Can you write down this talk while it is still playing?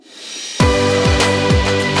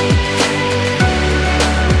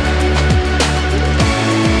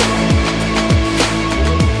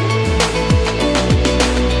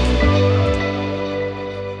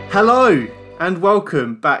Hello and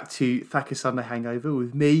welcome back to Thacker Sunday Hangover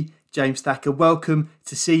with me, James Thacker. Welcome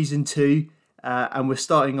to Season 2 and we're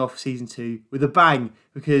starting off Season 2 with a bang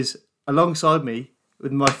because alongside me,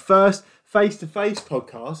 with my first face-to-face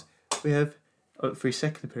podcast, we have, for his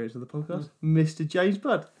second appearance on the podcast, Mr. James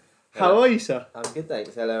Budd. How are you, sir? I'm good,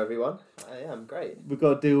 thanks. Hello, everyone. I'm great. We've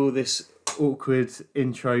got to do all this awkward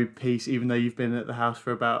intro piece, even though you've been at the house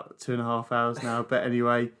for about 2.5 hours now. But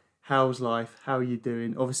anyway, how's life? How are you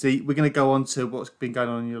doing? Obviously, we're going to go on to what's been going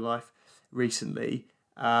on in your life recently.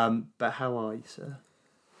 But how are you, sir?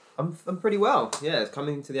 I'm pretty well. Yeah, it's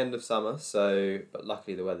coming to the end of summer, but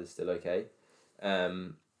luckily the weather's still okay.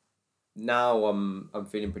 Now I'm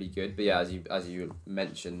feeling pretty good. But yeah, as you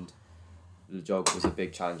mentioned, the jog was a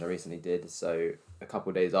big challenge I recently did. So a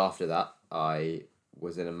couple of days after that, I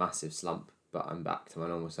was in a massive slump. But I'm back to my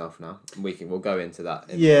normal self now. We'll go into that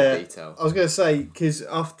in more detail. I was going to say, because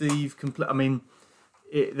after you've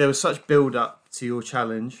there was such build up to your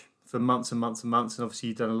challenge for months and months and months, and obviously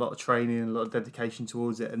you've done a lot of training and a lot of dedication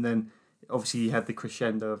towards it, and then obviously you had the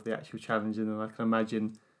crescendo of the actual challenge, and then I can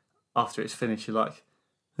imagine after it's finished, you're like,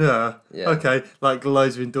 okay, like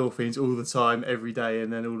loads of endorphins all the time, every day,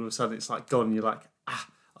 and then all of a sudden it's like gone, and you're like,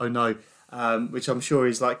 oh no, which I'm sure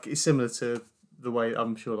is similar to the way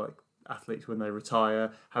I'm sure like athletes when they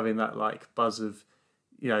retire, having that like buzz of,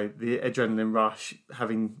 the adrenaline rush,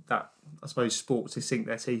 having that, I suppose, sport to sink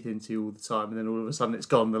their teeth into all the time, and then all of a sudden it's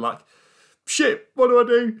gone. They're like, shit, what do I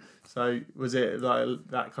do? So was it like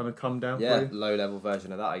that kind of come down? Yeah, low level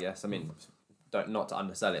version of that, I guess. I mean, not to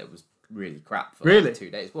undersell it, it was really crap for really?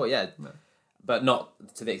 2 days. Well, yeah, but not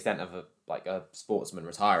to the extent of a sportsman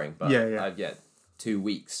retiring. But yeah. 2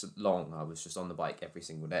 weeks long, I was just on the bike every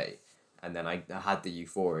single day. And then I had the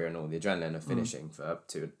euphoria and all the adrenaline of finishing for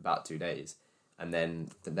about 2 days. And then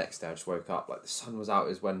the next day I just woke up, like the sun was out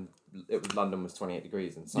is when London was 28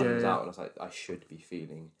 degrees and the sun was out. And I was like, I should be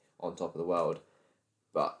feeling on top of the world.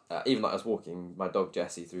 But even like I was walking my dog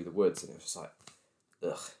Jessie through the woods and it was just like,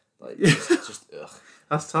 ugh. Like, just ugh.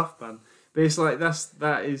 That's tough, man. But it's like,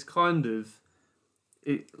 that is kind of,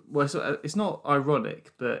 it's not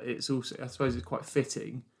ironic, but it's also, I suppose it's quite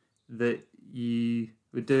fitting that you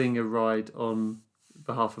were doing a ride on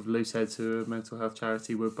behalf of Looseheads, who are a mental health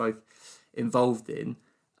charity we're both involved in.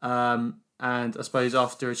 And I suppose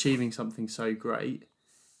after achieving something so great,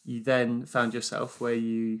 you then found yourself where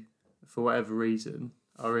you, for whatever reason,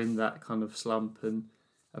 are in that kind of slump and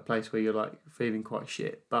a place where you're like feeling quite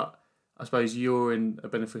shit. But I suppose you're in a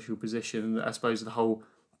beneficial position. And I suppose the whole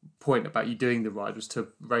point about you doing the ride was to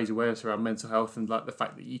raise awareness around mental health and like the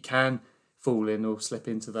fact that you can fall in or slip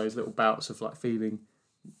into those little bouts of like feeling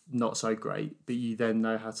not so great, but you then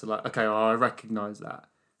know how to like, okay, I recognise that,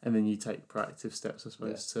 and then you take proactive steps, I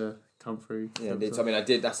suppose, to come through. Yeah, I mean, I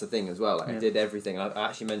did. That's the thing as well. Like, I did everything. I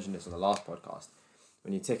actually mentioned this on the last podcast.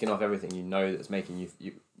 When you're ticking off everything, you know that's making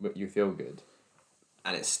you feel good,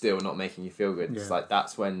 and it's still not making you feel good. It's like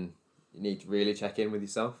that's when you need to really check in with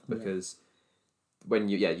yourself, because when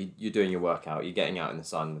you're doing your workout, you're getting out in the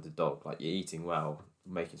sun with the dog, like you're eating well,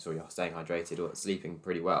 making sure you're staying hydrated or sleeping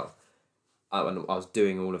pretty well. I was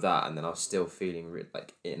doing all of that, and then I was still feeling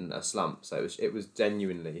like in a slump. So it was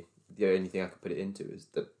genuinely the only thing I could put it into is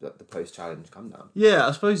the post challenge come down. Yeah,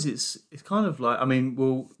 I suppose it's kind of like,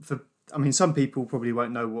 some people probably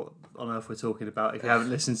won't know what on earth we're talking about if you haven't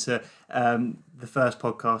listened to the first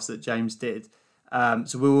podcast that James did.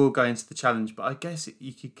 So we will go into the challenge, but I guess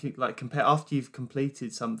you could like compare after you've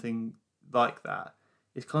completed something like that.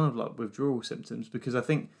 It's kind of like withdrawal symptoms, because I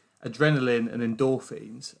think adrenaline and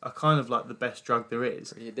endorphins are kind of like the best drug there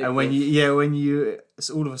is. And when you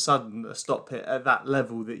all of a sudden stop it at that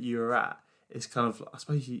level that you're at, it's kind of, I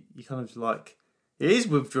suppose you kind of like, it is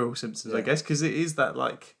withdrawal symptoms, I guess, because it is that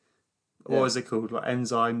like, what is it called, like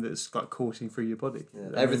enzyme that's like coursing through your body.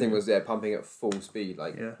 Everything was pumping at full speed,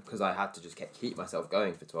 because I had to just keep myself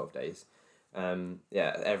going for 12 days.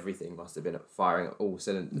 Everything must have been firing at all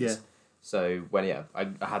cylinders. So when I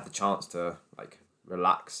had the chance to like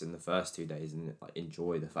relax in the first 2 days and like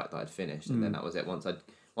enjoy the fact that I'd finished, and then that was it.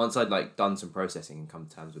 Once I'd like done some processing and come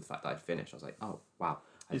to terms with the fact that I'd finished, I was like, oh wow,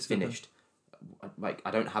 I'd finished. Like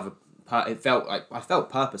I don't have it felt like I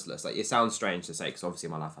felt purposeless. Like, it sounds strange to say, because obviously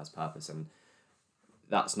my life has purpose, and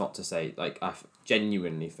that's not to say like I've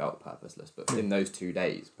genuinely felt purposeless, but in those 2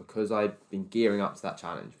 days, because I'd been gearing up to that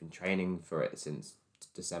challenge, been training for it since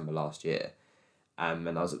December last year, and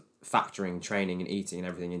I was factoring training and eating and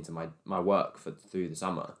everything into my work through the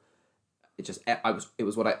summer. It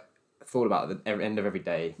was what I thought about at the end of every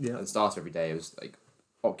day, at the start of every day. It was like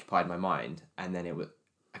occupied my mind, and then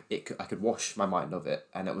I could wash my mind of it,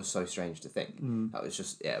 and it was so strange to think. That was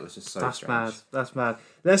just it was just so That's strange. That's mad.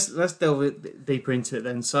 Let's delve a bit deeper into it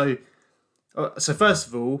then. So first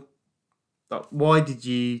of all, like, why did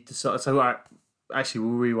you decide? So actually,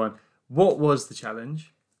 we'll rewind. What was the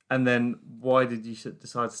challenge, and then why did you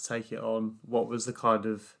decide to take it on? What was the kind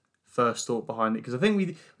of first thought behind it? Because I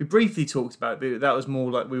think we briefly talked about it, but that was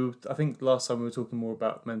more like I think last time we were talking more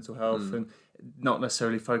about mental health and not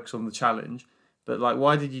necessarily focus on the challenge. But like,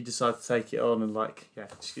 why did you decide to take it on, and like,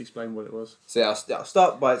 just explain what it was. So yeah, I'll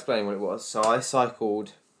start by explaining what it was. So I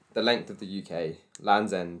cycled the length of the UK,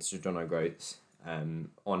 Land's End to John O'Groats,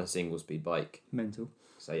 on a single speed bike. Mental.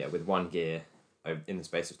 So yeah, with one gear in the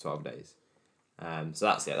space of 12 days. So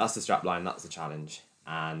that's it. That's the strap line. That's the challenge.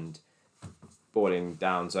 And boiling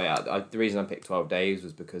down. So yeah, the reason I picked 12 days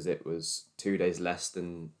was because it was 2 days less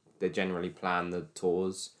than they generally plan the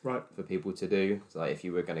tours for people to do. So like if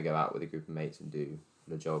you were going to go out with a group of mates and do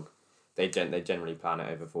the jog, they generally plan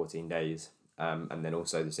it over 14 days. And then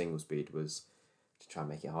also the single speed was to try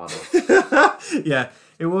and make it harder. Yeah,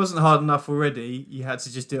 it wasn't hard enough already. You had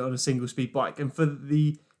to just do it on a single speed bike. And for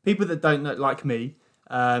the people that don't know, like me,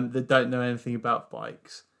 that don't know anything about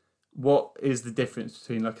bikes, what is the difference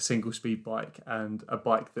between like a single speed bike and a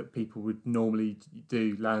bike that people would normally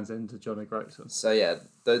do Land's End to John O'Groats on? So yeah,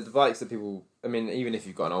 the bikes that people, I mean, even if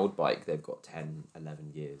you've got an old bike, they've got 10,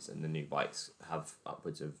 11 years, and the new bikes have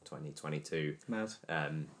upwards of 20, 22. Mad.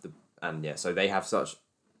 So they have such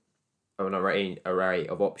an array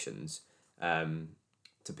of options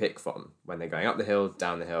to pick from when they're going up the hill,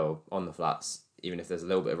 down the hill, on the flats. Even if there's a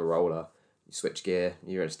little bit of a roller, you switch gear,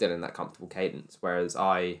 you're still in that comfortable cadence. Whereas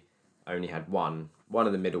I only had one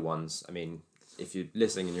of the middle ones. I mean, if you're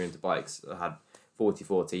listening and you're into bikes, I had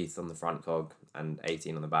 44 teeth on the front cog and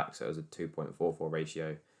 18 on the back, so it was a 2.44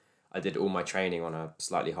 ratio. I did all my training on a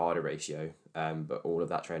slightly harder ratio, but all of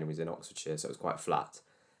that training was in Oxfordshire, so it was quite flat.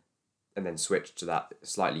 And then switched to that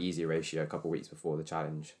slightly easier ratio a couple of weeks before the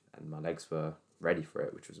challenge, and my legs were ready for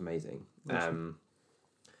it, which was amazing. Awesome.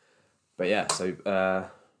 But yeah, so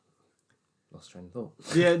lost train of thought.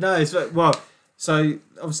 Yeah, no, it's well. So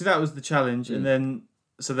obviously that was the challenge, and then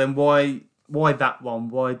why that one?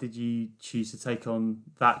 Why did you choose to take on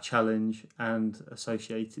that challenge and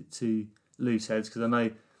associate it to Loose Heads? Because I know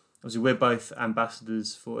obviously we're both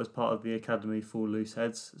ambassadors as part of the academy for Loose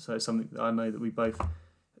Heads, so it's something that I know that we both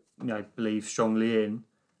believe strongly in.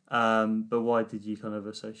 But why did you kind of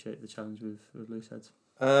associate the challenge with Loose Heads?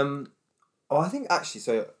 I think actually,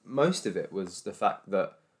 so most of it was the fact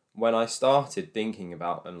that when I started thinking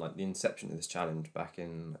about and like the inception of this challenge back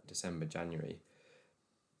in December, January,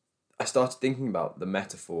 I started thinking about the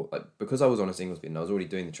metaphor, like because I was on a single speed and I was already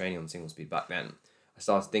doing the training on single speed back then, I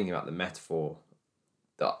started thinking about the metaphor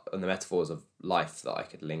and the metaphors of life that I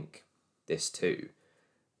could link this to.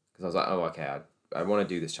 Because I was like, oh, okay, I want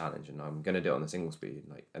to do this challenge and I'm going to do it on the single speed.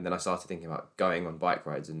 And then I started thinking about going on bike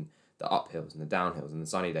rides and the uphills and the downhills and the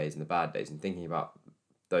sunny days and the bad days, and thinking about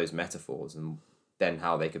those metaphors and then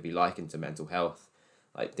how they could be likened to mental health,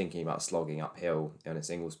 like thinking about slogging uphill on a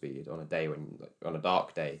single speed on a day on a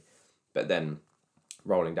dark day, but then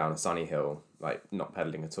rolling down a sunny hill, like not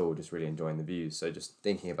pedaling at all, just really enjoying the views. So just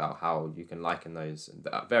thinking about how you can liken those,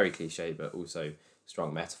 very cliche but also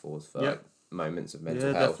strong metaphors for like moments of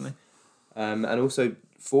mental health. Definitely. And also,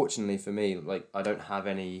 fortunately for me, like I don't have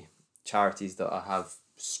any charities that I have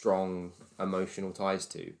strong emotional ties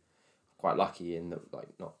to. Quite lucky in that, like,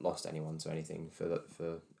 not lost anyone to anything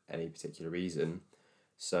for any particular reason.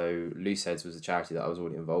 So Loose Heads was a charity that I was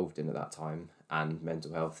already involved in at that time, and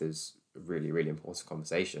mental health is a really, really important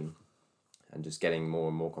conversation, and just getting more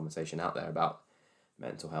and more conversation out there about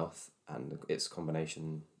mental health and its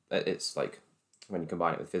combination. It's like when you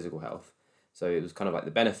combine it with physical health. So it was kind of like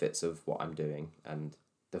the benefits of what I'm doing and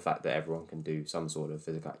the fact that everyone can do some sort of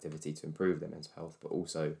physical activity to improve their mental health, but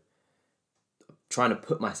also trying to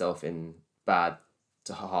put myself in bad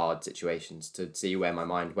to hard situations to see where my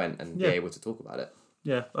mind went and be able to talk about it.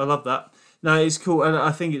 Yeah, I love that. No, it's cool, and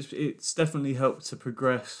I think it's definitely helped to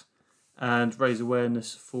progress and raise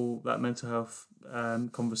awareness for that mental health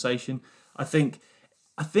conversation. I think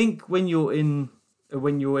when you're in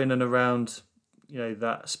and around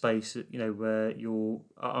that space, where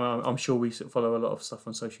I'm sure we follow a lot of stuff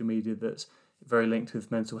on social media that's very linked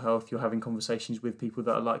with mental health. You're having conversations with people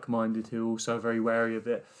that are like-minded who are also very wary of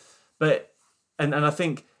it. But and I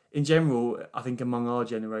think in general, I think among our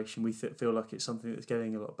generation, we feel like it's something that's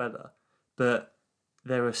getting a lot better. But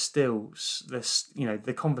there are still,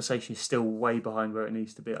 the conversation is still way behind where it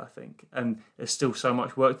needs to be, I think. And there's still so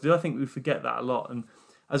much work to do. I think we forget that a lot. And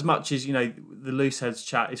as much as, the Looseheads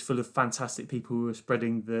chat is full of fantastic people who are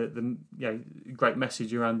spreading the great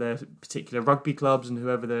message around their particular rugby clubs and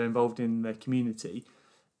whoever they're involved in their community,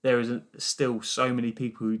 there is still so many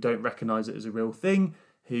people who don't recognise it as a real thing,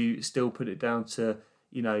 who still put it down to,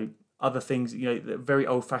 other things, very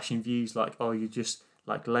old-fashioned views like, oh, you're just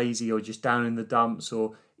like lazy or just down in the dumps,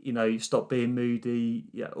 or, stop being moody,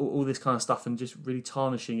 all this kind of stuff, and just really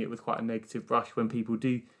tarnishing it with quite a negative brush when people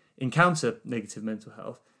do encounter negative mental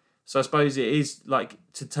health. So I suppose it is like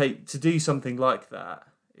to do something like that,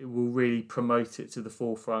 it will really promote it to the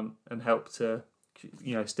forefront and help to,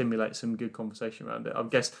 stimulate some good conversation around it. I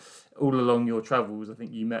guess all along your travels, I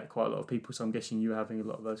think you met quite a lot of people, so I'm guessing you were having a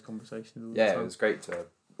lot of those conversations all the time. It was great to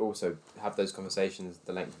also have those conversations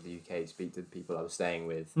the length of the UK, speak to people I was staying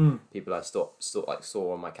with, people I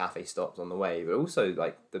saw on my cafe stops on the way, but also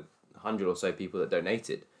like the 100 or so people that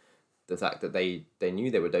donated. The fact that they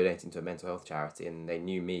knew they were donating to a mental health charity, and they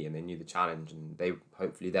knew me and they knew the challenge, and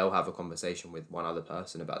they'll have a conversation with one other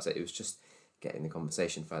person about it. It was just getting the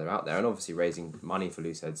conversation further out there, and obviously raising money for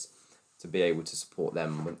Looseheads to be able to support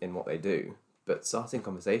them in what they do, but starting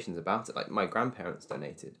conversations about it. Like my grandparents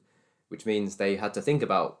donated, which means they had to think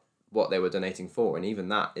about what they were donating for, and even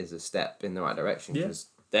that is a step in the right direction, because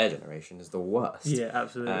their generation is the worst. Yeah,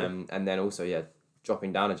 absolutely. And then also,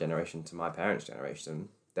 dropping down a generation to my parents' generation,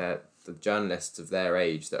 they're the journalists of their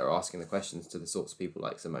age that are asking the questions to the sorts of people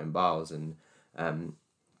like Simone Biles and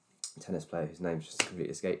tennis player whose name's just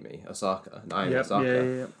completely escaped me, Naomi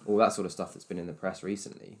Osaka, all that sort of stuff that's been in the press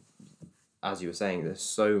recently. As you were saying, there's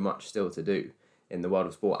so much still to do in the world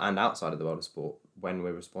of sport and outside of the world of sport when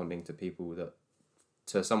we're responding to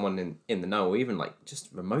someone in the know, or even like just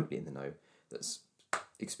remotely in the know, that's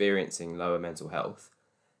experiencing lower mental health.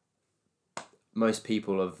 Most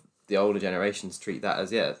people of the older generations treat that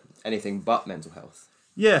as anything but mental health.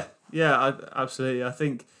 Absolutely. I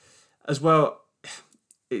think as well,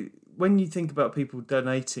 when you think about people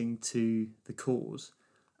donating to the cause,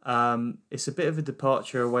 it's a bit of a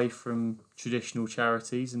departure away from traditional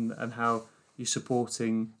charities and how you're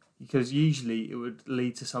supporting, because usually it would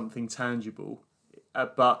lead to something tangible,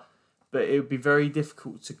 but it would be very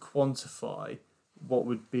difficult to quantify what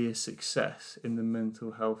would be a success in the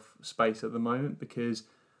mental health space at the moment, because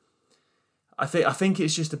I think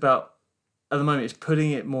it's just about, at the moment, it's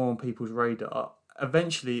putting it more on people's radar.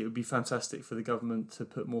 Eventually, it would be fantastic for the government to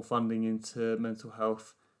put more funding into mental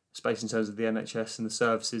health space in terms of the NHS and the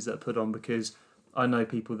services that are put on, because I know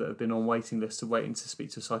people that have been on waiting lists waiting to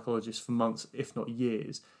speak to a psychologist for months, if not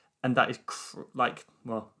years, and that is for want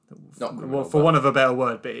of a better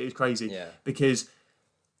word, but it is crazy because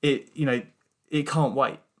it can't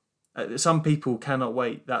wait. Some people cannot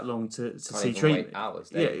wait that long to see treatment. Wait hours,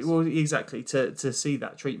 days. Yeah, well, exactly, to see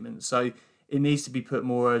that treatment. So it needs to be put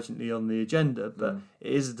more urgently on the agenda, but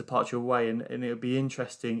it is a departure away, and it would be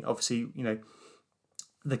interesting, obviously,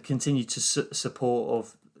 the continued support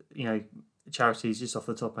of, charities just off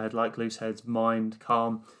the top of my head, like Looseheads, Mind,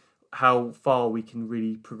 Calm, how far we can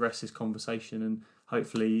really progress this conversation, and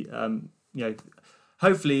hopefully,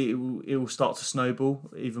 hopefully it will start to snowball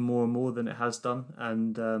even more and more than it has done,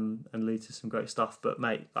 and lead to some great stuff. But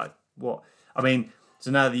mate, so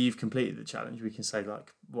now that you've completed the challenge, we can say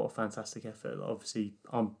what a fantastic effort. Obviously,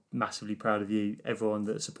 I'm massively proud of you. Everyone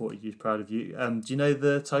that supported you is proud of you. Do you know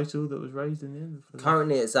the total that was raised in the end?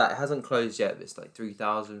 Currently, it hasn't closed yet. But it's like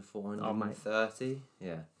 3,430.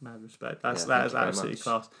 Yeah, mad respect. That is absolutely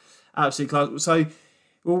class. Absolutely class. So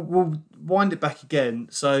we'll wind it back again.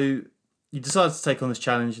 So you decided to take on this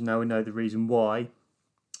challenge, and now we know the reason why.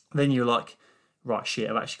 Then you're like, right, shit,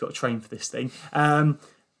 I've actually got to train for this thing.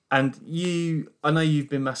 And I know you've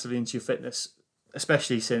been massively into your fitness,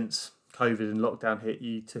 especially since COVID and lockdown hit.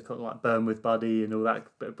 You took on Burn with Buddy and all that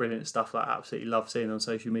brilliant stuff that I absolutely love seeing on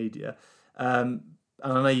social media. And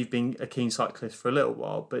I know you've been a keen cyclist for a little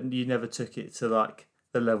while, but you never took it to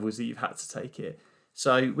the levels that you've had to take it.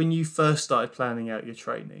 So when you first started planning out your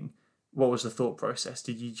training, what was the thought process?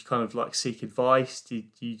 Did you kind of seek advice? Did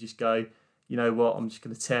you just go, you know what, I'm just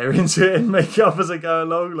going to tear into it and make it up as I go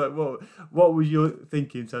along? What was your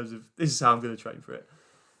thinking in terms of, this is how I'm going to train for it?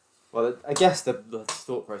 Well, I guess the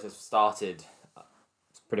thought process started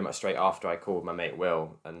pretty much straight after I called my mate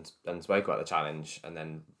Will and spoke about the challenge, and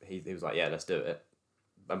then he was like, yeah, let's do it.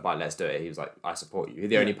 And by let's do it, he was like, I support you. You're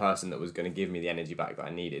the only person that was going to give me the energy back that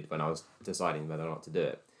I needed when I was deciding whether or not to do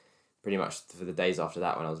it. Pretty much for the days after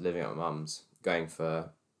that, when I was living at my mum's, going for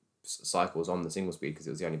cycles on the single speed, because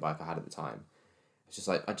it was the only bike I had at the time. It's just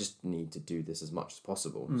I just need to do this as much as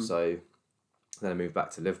possible. So then I moved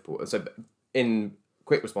back to Liverpool. So in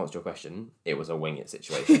quick response to your question, it was a wing it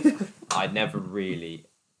situation. I never really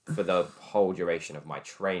for the whole duration of my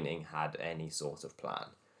training had any sort of plan.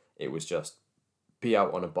 It was just be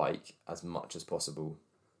out on a bike as much as possible,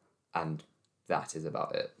 and that is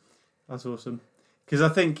about it. That's awesome. Because I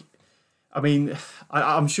think,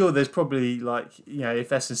 I'm sure there's probably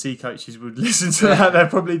if S&C coaches would listen to that, they're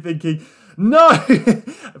probably thinking, no,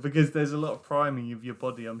 because there's a lot of priming of your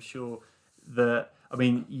body. I'm sure that,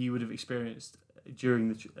 you would have experienced during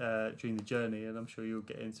the journey, and I'm sure you'll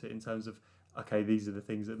get into it in terms of, okay, these are the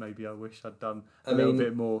things that maybe I wish I'd done a little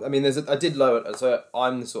bit more. I did lower. So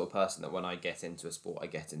I'm the sort of person that when I get into a sport, I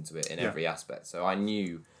get into it in every aspect. So I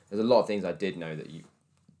knew there's a lot of things I did know that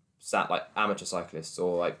like amateur cyclists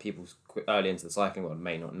or like people early into the cycling world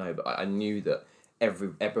may not know. But I knew that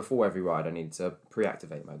before every ride, I needed to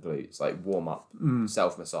pre-activate my glutes, like warm up,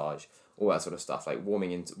 self massage, all that sort of stuff, like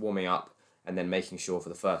warming up, and then making sure for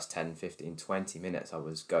the first 10, 15, 20 minutes I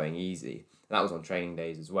was going easy. And that was on training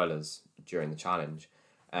days as well as during the challenge.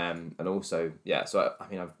 And also, so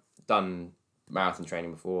I've done marathon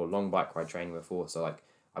training before, long bike ride training before, so like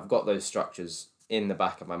I've got those structures in the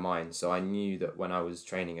back of my mind. So I knew that when I was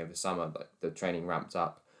training over summer, like the training ramped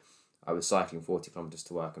up, I was cycling 40 kilometers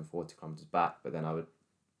to work and 40 kilometers back, but then I would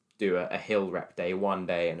do a hill rep day one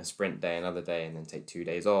day and a sprint day another day, and then take 2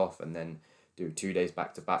 days off, and then do 2 days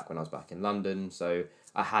back to back when I was back in London. So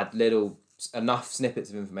I had enough snippets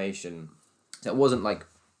of information. It wasn't like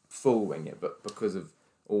full wing it, but because of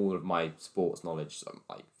all of my sports knowledge,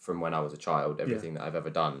 like from when I was a child, everything that I've ever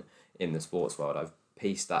done in the sports world, I've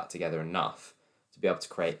pieced that together enough to be able to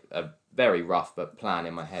create a very rough but plan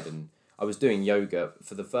in my head. And I was doing yoga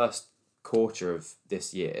for the first quarter of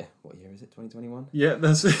this year. What year is it? 2021? Yeah,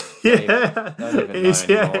 that's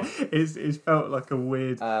It's felt like a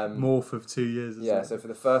weird morph of 2 years. So for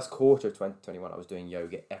the first quarter of 2021, I was doing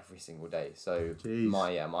yoga every single day. So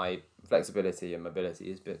my flexibility and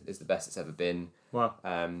mobility is the best it's ever been. Wow.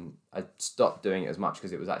 I stopped doing it as much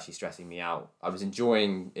because it was actually stressing me out. I was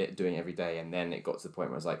enjoying it doing it every day, and then it got to the point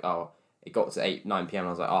where I was like, it got to 8, 9 p.m. and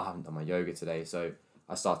I was like, I haven't done my yoga today. So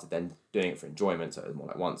I started then doing it for enjoyment. So it was more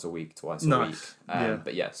like once a week, twice a week.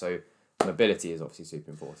 But so mobility is obviously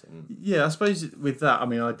super important. Yeah, I suppose with that,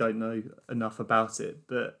 I don't know enough about it,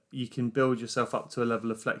 but you can build yourself up to a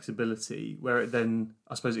level of flexibility where it then,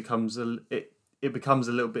 I suppose it becomes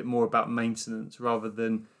a little bit more about maintenance rather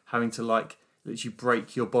than having to literally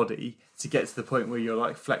break your body to get to the point where you're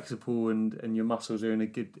like flexible and your muscles are in a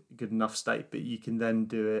good enough state, but you can then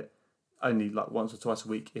do it only like once or twice a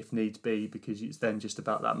week if needs be, because it's then just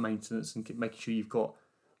about that maintenance and making sure you've got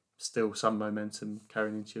still some momentum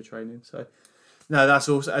carrying into your training. So no, that's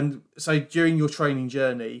awesome. And so during your training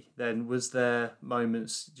journey then, was there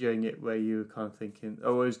moments during it where you were kind of thinking, it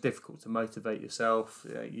was difficult to motivate yourself,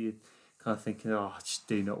 you kind of thinking, I just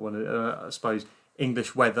do not want to, I suppose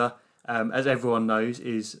English weather, as everyone knows,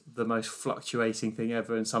 is the most fluctuating thing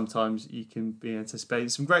ever, and sometimes you can be anticipating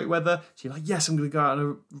some great weather, so you're like, yes, I'm going to go out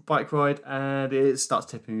on a bike ride, and it starts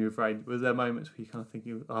tipping your brain. Was there moments where you're kind of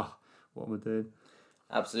thinking, what am I doing?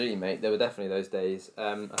 Absolutely, mate. There were definitely those days.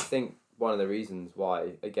 I think one of the reasons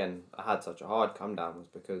why, again, I had such a hard come down was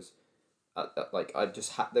because I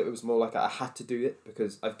just had, it was more like I had to do it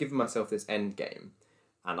because I've given myself this end game,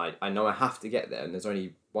 and I know I have to get there, and there's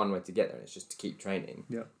only one way to get there, and it's just to keep training.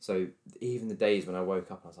 Yeah. So even the days when I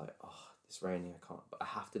woke up, I was like, it's raining, I can't, but I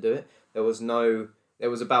have to do it. There was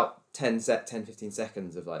about 15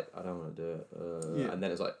 seconds of like, I don't want to do it. And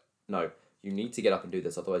then it's like, no, you need to get up and do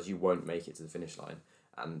this, otherwise you won't make it to the finish line.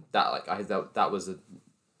 And that that was a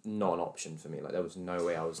non-option for me. Like there was no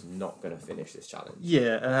way I was not going to finish this challenge.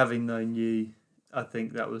 Yeah, and having known you, I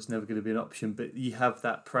think that was never going to be an option. But you have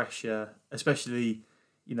that pressure, especially,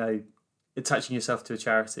 attaching yourself to a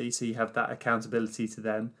charity, so you have that accountability to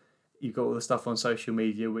them. You've got all the stuff on social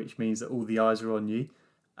media, which means that all the eyes are on you.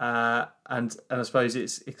 And I suppose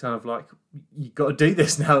it's kind of like you've got to do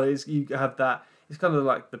this now. You have that. It's kind of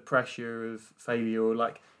like the pressure of failure, or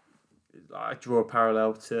like I draw a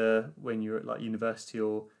parallel to when you're at like university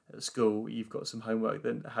or at school. You've got some homework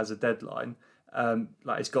that has a deadline.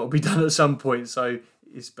 It's got to be done at some point. So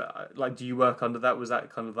it's like, do you work under that? Was that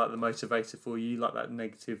kind of like the motivator for you, like that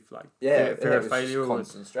negative, fear of failure,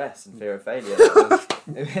 constant stress and fear of failure?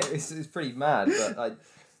 It's pretty mad, but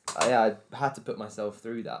I had to put myself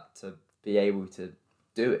through that to be able to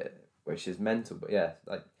do it, which is mental.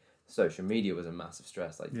 But social media was a massive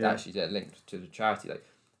stress. Actually linked to the charity.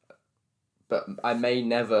 But I may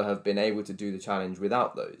never have been able to do the challenge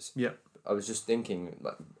without those. Yeah. I was just thinking,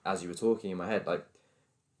 as you were talking in my head,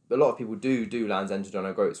 a lot of people do Land's End to John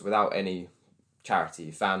O'Groats without any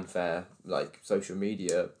charity, fanfare, social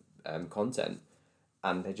media content,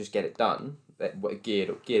 and they just get it done,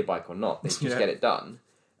 geared bike or not, they just get it done.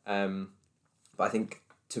 But I think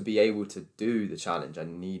to be able to do the challenge, I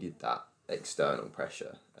needed that external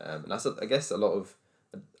pressure. And that's, I guess,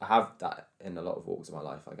 I have that in a lot of walks of my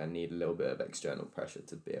life. Like, I need a little bit of external pressure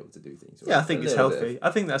to be able to do things. Yeah, I think it's healthy.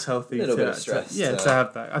 I think that's healthy. A little bit of stress. To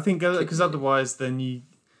have that. I think because otherwise, then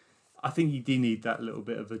I think you do need that little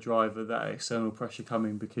bit of a driver, that external pressure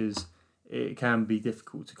coming, because it can be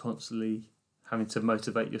difficult to constantly having to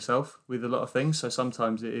motivate yourself with a lot of things. So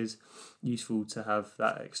sometimes it is useful to have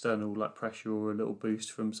that external like pressure or a little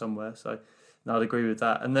boost from somewhere. So no, I'd agree with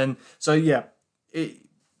that. And then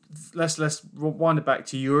let's wind it back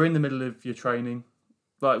to you. You're in the middle of your training.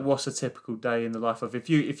 Like, what's a typical day in the life of, if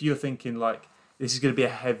you're thinking like this is going to be a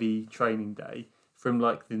heavy training day, from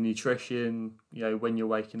like the nutrition, when you're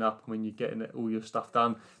waking up and when you're getting all your stuff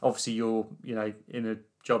done. Obviously you're in a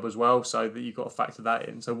job as well, so that you've got to factor that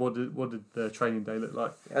in. So what did the training day look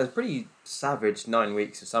like? Yeah, it was a pretty savage 9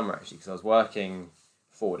 weeks of summer, actually, because I was working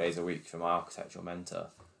 4 days a week for my architectural mentor,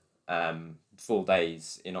 full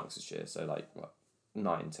days in Oxfordshire, so like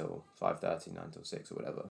 9 till 5:30, 9 till 6 or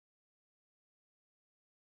whatever.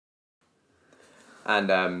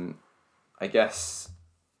 And I guess,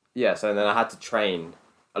 so then I had to train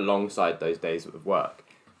alongside those days of work.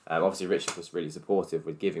 Obviously, Richard was really supportive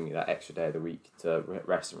with giving me that extra day of the week to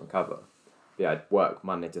rest and recover. But yeah, I'd work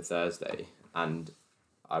Monday to Thursday, and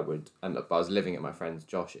I was living at my friend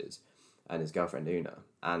Josh's and his girlfriend Una,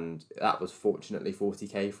 and that was fortunately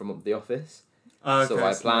 40k from the office. Okay, so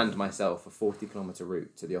I planned myself a 40-kilometre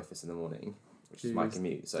route to the office in the morning, which is my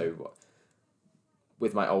commute. So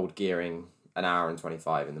with my old gearing, an hour and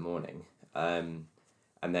 25 in the morning.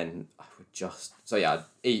 And then I would I'd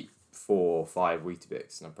eat 4 or 5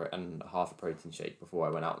 Weetabix and half a protein shake before I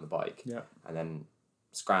went out on the bike. Yeah. And then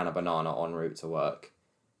scran a banana en route to work,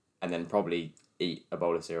 and then probably eat a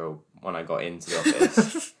bowl of cereal when I got into the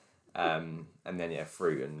office. And then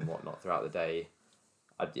fruit and whatnot throughout the day.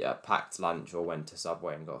 I'd packed lunch or went to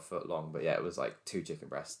Subway and got a foot long, but it was like 2 chicken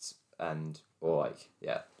breasts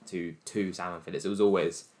two salmon fillets. It was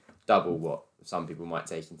always double what some people might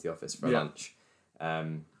take into the office for lunch.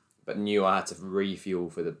 But knew I had to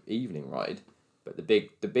refuel for the evening ride. But the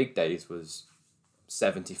big days was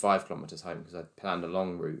 75 kilometres home, because I'd planned a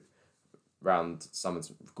long route round some of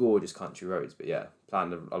the gorgeous country roads. But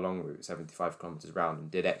planned a long route 75 kilometres round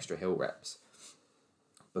and did extra hill reps,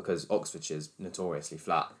 because Oxfordshire's notoriously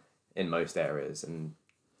flat in most areas, and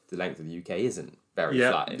the length of the UK isn't very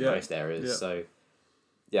flat in most areas. Yeah. So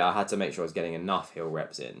I had to make sure I was getting enough hill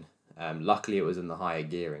reps in. Luckily, it was in the higher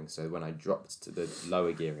gearing, so when I dropped to the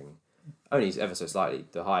lower gearing, only ever so slightly,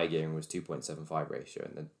 the higher gearing was 2.75 ratio,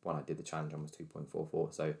 and the one I did the challenge on was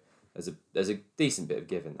 2.44. So there's a decent bit of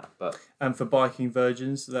give in that. But and for biking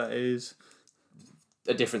virgins, that is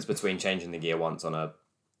a difference between changing the gear once on a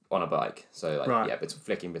bike. So it's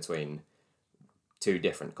flicking between 2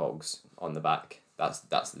 different cogs on the back. That's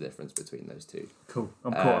the difference between those two. Cool.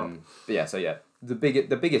 I'm caught up.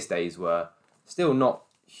 The biggest days were still not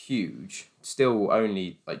huge, still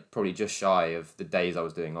only like probably just shy of the days I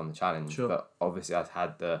was doing on the challenge. Sure. But obviously I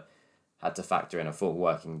had to factor in a full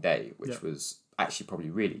working day, which was actually probably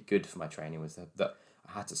really good for my training, was that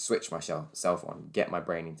I had to switch myself on, get my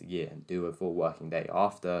brain into gear and do a full working day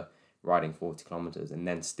after riding 40 kilometres, and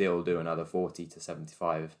then still do another 40 to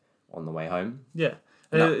 75 on the way home. Yeah.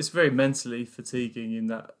 It's very mentally fatiguing in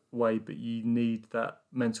that way, but you need that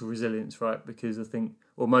mental resilience, right? Because I think,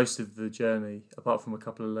 most of the journey, apart from a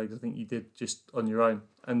couple of legs, I think you did just on your own,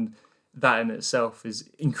 and that in itself is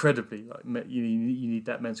incredibly you need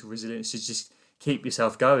that mental resilience to just keep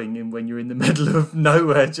yourself going, and when you're in the middle of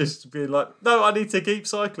nowhere, just being like, no, I need to keep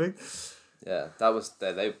cycling. Yeah, that was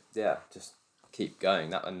just keep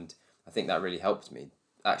going. And I think that really helped me,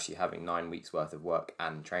 actually, having 9 weeks worth of work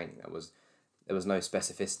and training. There was no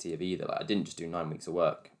specificity of either. Like, I didn't just do 9 weeks of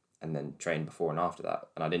work and then train before and after that,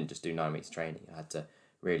 and I didn't just do 9 weeks training. I had to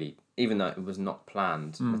really, even though it was not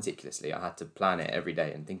planned meticulously, I had to plan it every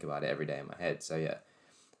day and think about it every day in my head. So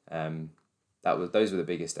those were the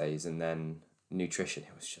biggest days. And then nutrition,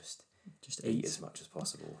 it was just eat as much as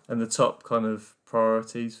possible. And the top kind of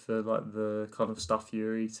priorities for like the kind of stuff you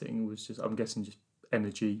were eating was just, I'm guessing, just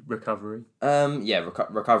energy recovery.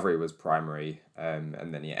 Recovery was primary,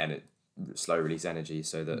 and then slow release energy,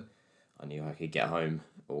 so that I knew I could get home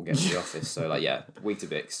or get to the office. So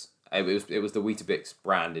Weetabix. It was the Weetabix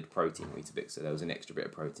branded protein Weetabix, so there was an extra bit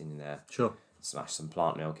of protein in there. Sure. Smash some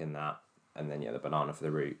plant milk in that, and then the banana for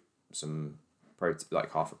the root, some protein,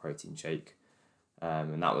 like half a protein shake,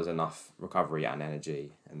 and that was enough recovery and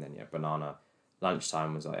energy. And then banana.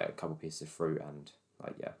 Lunchtime was a couple pieces of fruit and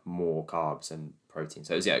more carbs and protein.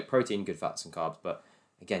 So it was protein, good fats and carbs, but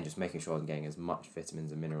again, just making sure I'm getting as much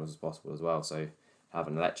vitamins and minerals as possible as well. So have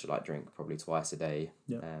an electrolyte drink probably twice a day.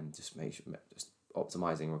 Just make sure, just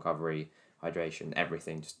optimizing recovery, hydration,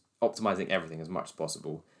 everything, just optimizing everything as much as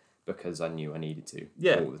possible because I knew I needed to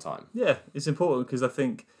all the time. Yeah, it's important because I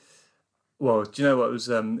think, well, do you know what was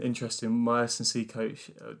interesting? My S&C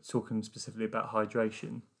coach talking specifically about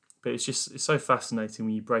hydration, but it's so fascinating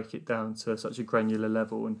when you break it down to such a granular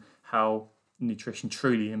level and how nutrition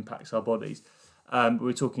truly impacts our bodies.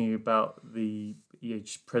 We're talking about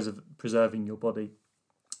just preserving your body.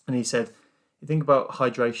 And he said, you think about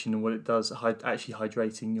hydration and what it does, actually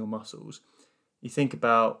hydrating your muscles. You think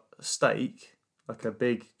about steak, like a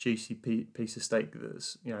big juicy piece of steak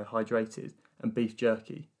that's hydrated, and beef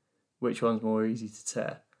jerky. Which one's more easy to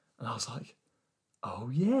tear? And I was like, oh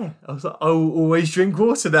yeah. I was like, I'll always drink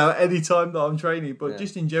water now any time that I'm training. But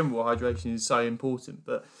just in general, hydration is so important.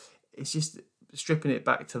 But it's just stripping it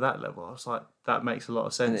back to that level. I was like, that makes a lot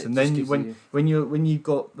of sense. And then when you've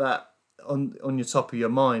got that on your top of your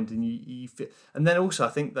mind, and you fit, and then also I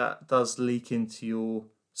think that does leak into your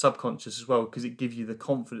subconscious as well, because it gives you the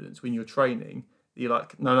confidence when you're training. You're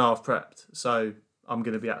like, no, I've prepped, so I'm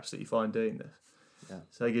going to be absolutely fine doing this. Yeah.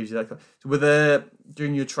 So it gives you that. So were there,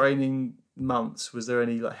 during your training months, was there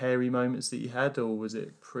any like hairy moments that you had, or was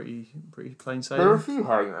it pretty plain sailing? There were a few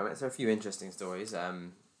hairy moments. There were a few interesting stories.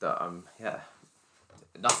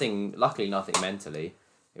 Luckily nothing mentally.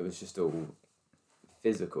 It was just all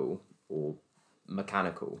physical or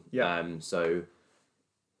mechanical. Yeah. So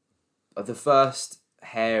the first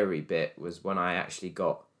hairy bit was when I actually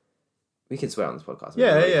got. We can swear on this podcast.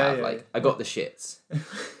 I got the shits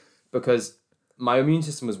because my immune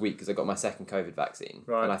system was weak because I got my second COVID vaccine,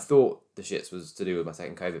 right. And I thought the shits was to do with my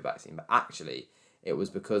second COVID vaccine, but actually it was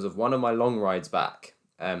because of one of my long rides back.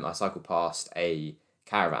 I cycled past a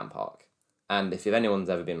caravan park, and if anyone's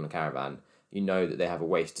ever been on a caravan, you know that they have a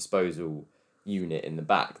waste disposal unit in the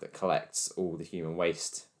back that collects all the human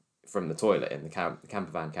waste from the toilet in the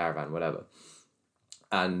camper van, caravan, whatever.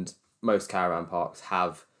 And most caravan parks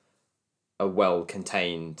have a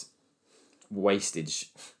well-contained wastage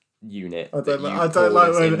unit. I do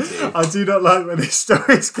not like when this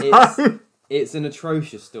story's going. It's an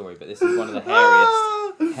atrocious story, but this is one of the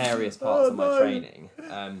hairiest parts of my training.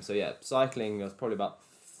 Cycling, I was probably about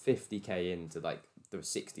 50k into like the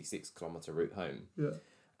 66-kilometer route home. Yeah.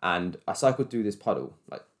 And I cycled through this puddle,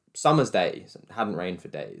 like summer's days, it hadn't rained for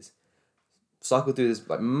days. Cycled through this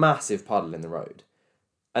like massive puddle in the road.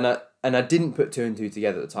 And I didn't put two and two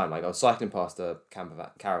together at the time. Like I was cycling past a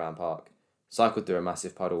caravan park, cycled through a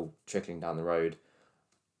massive puddle trickling down the road.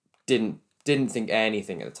 Didn't think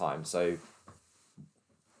anything at the time. So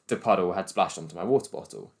the puddle had splashed onto my water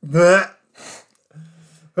bottle. for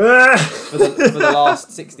the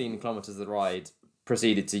last 16 kilometers of the ride,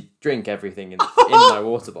 proceeded to drink everything in my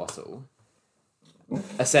water bottle,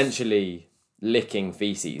 essentially licking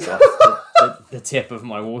feces off the tip of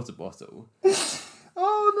my water bottle.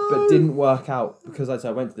 Oh no! But didn't work out because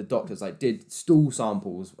I went to the doctors. I did stool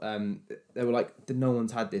samples. They were like, no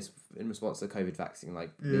one's had this in response to the COVID vaccine. Like,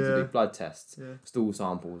 need to do blood tests, stool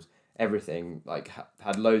samples, everything. Like,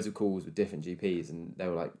 had loads of calls with different GPs, and they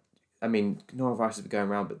were like, I mean, norovirus has been going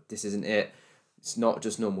around, but this isn't it. It's not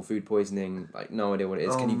just normal food poisoning. Like, no idea what it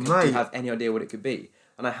is. Do you have any idea what it could be?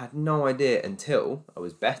 And I had no idea until I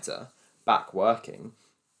was better, back working,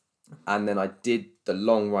 and then I did the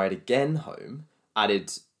long ride again home.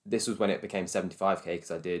 This was when it became 75k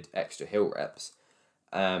because I did extra hill reps.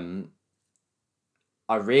 I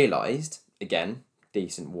realised, again,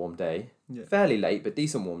 decent warm day, fairly late, but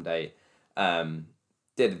decent warm day,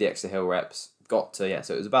 did the extra hill reps, got to,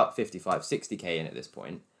 so it was about 55, 60k in at this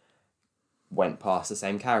point, went past the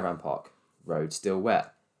same caravan park, road still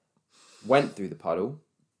wet, went through the puddle,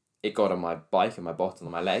 it got on my bike and my bottom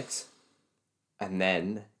on my legs, and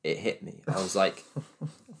then it hit me. I was like...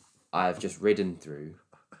 I've just ridden through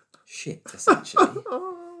shit, essentially.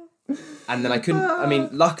 And then I couldn't... I mean,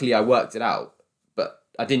 luckily I worked it out, but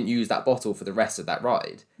I didn't use that bottle for the rest of that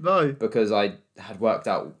ride. No. Because I had worked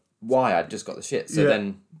out why I'd just got the shit. So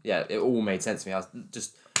then, it all made sense to me. I was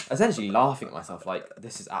just essentially laughing at myself, like,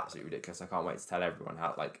 this is absolutely ridiculous. I can't wait to tell everyone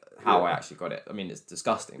how I actually got it. I mean, it's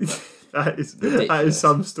disgusting, but... that is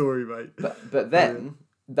some story, mate. But then...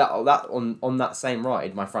 That on that same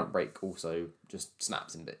ride, my front brake also just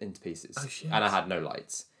snapped into pieces. Oh, shit. And I had no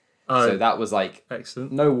lights. So that was like...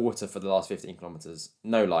 Excellent. No water for the last 15 kilometres,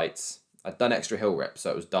 no lights. I'd done extra hill reps,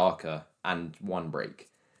 so it was darker, and one brake.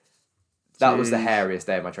 That was the hairiest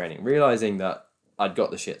day of my training. Realising that I'd got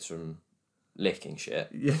the shits from licking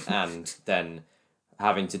shit, and then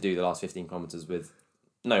having to do the last 15 kilometres with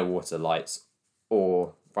no water, lights,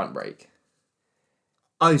 or front brake.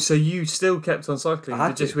 Oh, so you still kept on cycling, I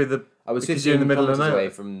had just to. with the. I was because you're 15 in the middle of kilometres nowhere. away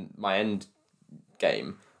from my end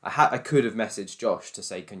game. I could have messaged Josh to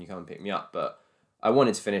say, can you come and pick me up? But I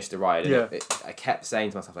wanted to finish the ride. And I kept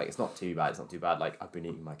saying to myself, like, it's not too bad. It's not too bad. Like, I've been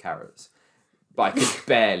eating my carrots. But I could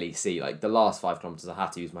barely see. Like, the last 5 kilometres, I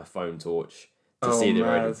had to use my phone torch to see the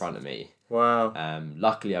road in front of me. Wow.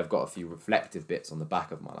 Luckily, I've got a few reflective bits on the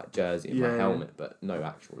back of my jersey and my helmet, but no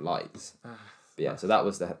actual lights. But yeah, so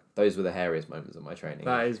those were the hairiest moments of my training.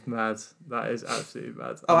 That is mad. That is absolutely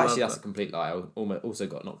mad. Oh, actually, that's a complete lie. I also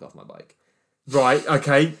got knocked off my bike. Right,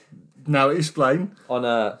 okay. Now explain. On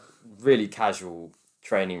a really casual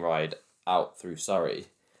training ride out through Surrey.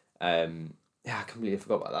 I completely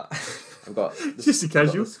forgot about that. I've got just a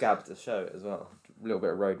casual scab to show it as well. A little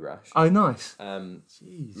bit of road rash. Oh, nice.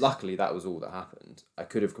 Jeez. Luckily, that was all that happened. I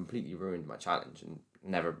could have completely ruined my challenge and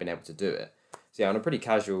never been able to do it. So yeah, on a pretty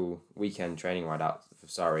casual weekend training ride out for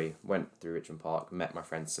Surrey, went through Richmond Park, met my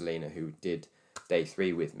friend Selena, who did day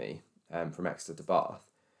 3 with me, from Exeter to Bath.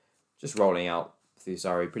 Just rolling out through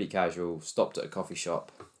Surrey, pretty casual, stopped at a coffee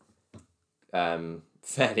shop,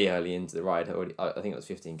 fairly early into the ride. I think it was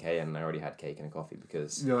 15k and I already had cake and a coffee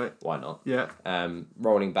because why not? Yeah.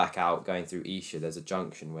 Rolling back out, going through Esher, there's a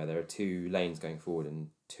junction where there are 2 lanes going forward and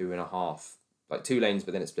 2.5, like 2 lanes,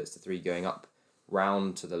 but then it splits to 3 going up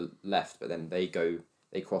round to the left, but then they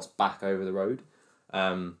cross back over the road.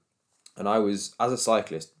 And I was, as a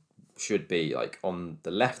cyclist, should be like on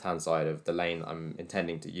the left hand side of the lane I'm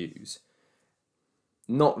intending to use.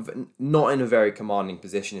 Not in a very commanding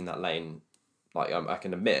position in that lane, like I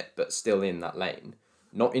can admit, but still in that lane,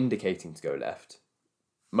 not indicating to go left,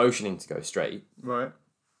 motioning to go straight. Right.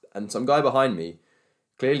 And some guy behind me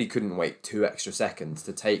clearly couldn't wait 2 extra seconds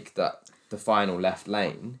to take the final left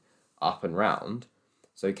lane up and round.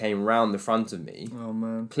 So he came round the front of me. Oh,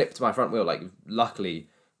 man. Clipped my front wheel, like, luckily,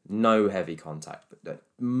 no heavy contact, but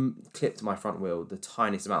clipped my front wheel the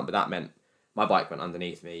tiniest amount, but that meant my bike went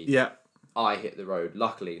underneath me. Yeah. I hit the road.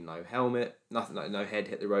 Luckily, no helmet, nothing, like no head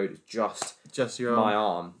hit the road. It's just your my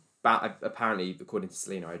arm. Apparently, according to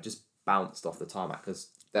Selena, I just bounced off the tarmac because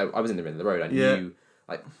I was in the middle of the road. I knew,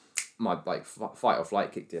 like, my fight or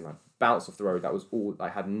flight kicked in. I bounced off the road. That was all. I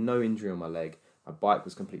had no injury on my leg. My bike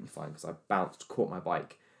was completely fine because I bounced, caught my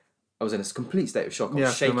bike. I was in a complete state of shock. I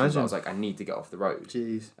was shaking. I was like, I need to get off the road.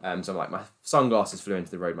 Jeez. So I'm like, my sunglasses flew into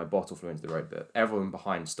the road, my bottle flew into the road, but everyone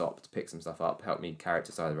behind stopped, picked some stuff up, helped me carry it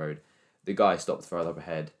to the side of the road. The guy stopped further up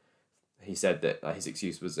ahead. He said that his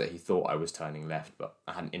excuse was that he thought I was turning left, but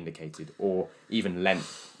I hadn't indicated or even lent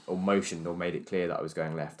or motioned or made it clear that I was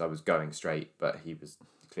going left. I was going straight, but he was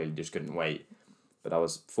clearly just couldn't wait. But I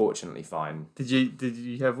was fortunately fine. Did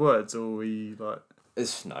you have words, or were you like?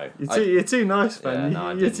 No. You're too nice, man. Yeah,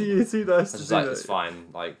 no, you're too nice. I was just like, it's fine.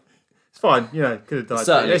 Like, it's fine. You know, could have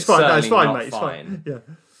died. It's fine. No, it's fine, mate. It's fine. Yeah.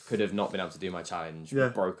 Could have not been able to do my challenge.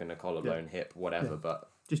 Broken a collarbone, hip, whatever. But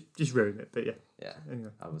just ruin it. But yeah. Yeah.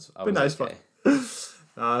 Anyway. I was it's okay. fine.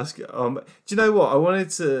 That's good. Do you know what? I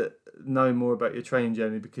wanted to know more about your training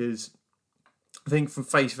journey because I think from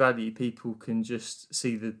face value, people can just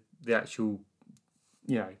see the actual,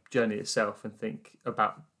 journey itself and think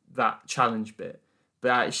about that challenge bit. But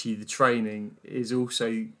actually, the training is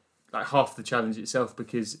also like half the challenge itself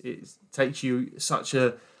because it takes you such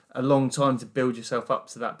a long time to build yourself up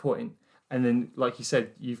to that point. And then, like you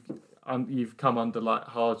said, you've come under like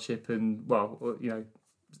hardship and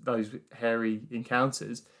those hairy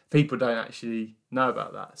encounters. People don't actually know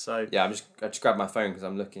about that. So yeah, I just grabbed my phone because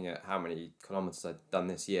I'm looking at how many kilometers I've done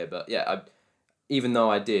this year. But yeah, even though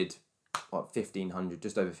I did 1,500,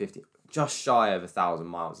 just over 50. Just shy of 1,000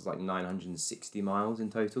 miles. It's like 960 miles in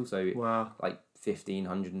total. So wow. Like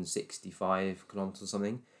 1,565 kilometers or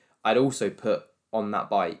something. I'd also put on that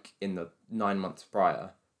bike in the 9 months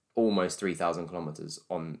prior almost 3,000 kilometers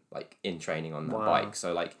on in training on that bike.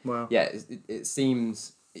 So yeah, it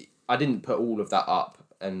seems I didn't put all of that up.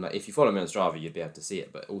 And if you follow me on Strava, you'd be able to see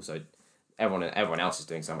it. But also, everyone else is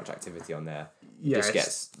doing so much activity on there. It just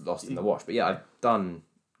gets lost in the wash. But yeah, I've done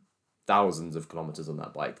thousands of kilometers on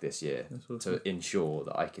that bike this year to ensure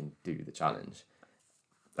that I can do the challenge.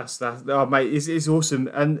 That's oh, mate, it's awesome.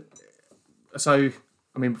 And so,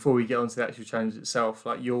 I mean, before we get on to the actual challenge itself,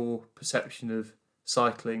 like your perception of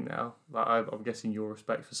cycling now, like I'm guessing your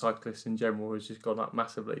respect for cyclists in general has just gone up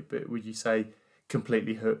massively. But would you say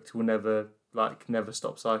completely hooked, will never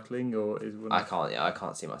stop cycling, or is I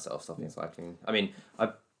can't see myself stopping cycling. I mean,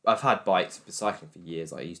 I've had bikes, been cycling for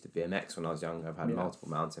years. I used to BMX when I was younger. I've had multiple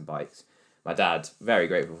mountain bikes. My dad, very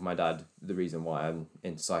grateful for my dad, the reason why I'm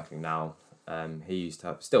into cycling now. He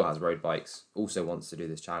still has road bikes, also wants to do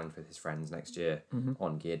this challenge with his friends next year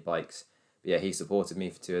on geared bikes. yeah, he supported me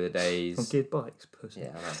for 2 of the days. On Geared Bikes, pussy. Yeah,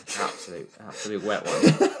 I know. Absolute wet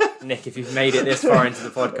one. Nick, if you've made it this far into the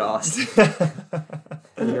podcast,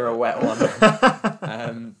 you're a wet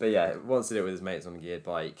one. But yeah, wants to do it with his mates on a geared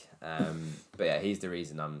bike. But yeah, he's the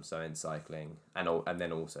reason I'm so into cycling, and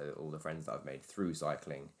then also all the friends that I've made through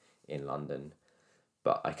cycling in London.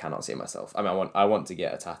 But I cannot see myself. I mean, I want to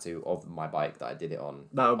get a tattoo of my bike that I did it on.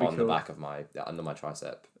 That would be on cool. The back of under my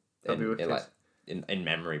tricep. That'd be wicked. In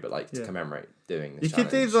memory, but to commemorate doing this. You could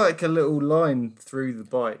do like a little line through the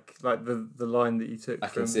bike, like the line that you took. I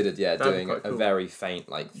considered doing cool. a very faint,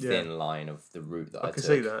 thin line of the route that I took.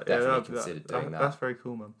 See that. Definitely considered doing that. That's very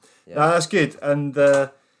cool, man. Yeah. No, that's good. And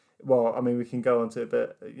well, I mean, we can go on to it,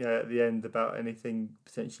 but at the end about anything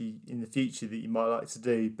potentially in the future that you might like to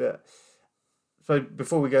do. But so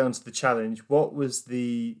before we go on to the challenge, what was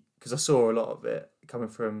because I saw a lot of it coming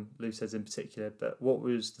from Looseheads in particular, but what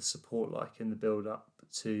was the support like in the build up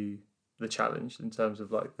to the challenge in terms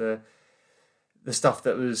of like the stuff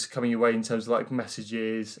that was coming your way in terms of like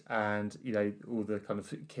messages and all the kind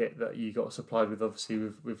of kit that you got supplied with, obviously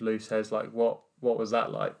with Looseheads? Like what was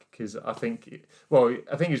that like? Because I think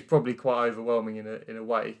it's probably quite overwhelming in a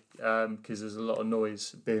way because there's a lot of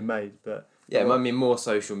noise being made, but yeah, I mean more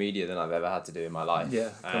social media than I've ever had to do in my life.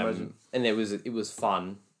 Yeah, I can imagine. And it was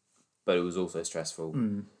fun, but it was also stressful.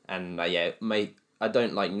 And I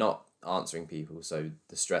don't like not answering people, so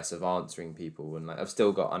the stress of answering people, and I've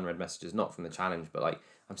still got unread messages, not from the challenge, but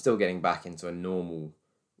I'm still getting back into a normal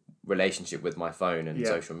relationship with my phone and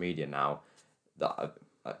social media now. That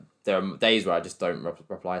there are days where I just don't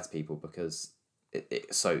reply to people because it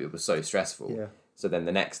was so stressful. Yeah. So then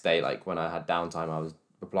the next day, when I had downtime, I was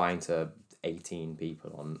replying to 18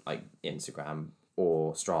 people on Instagram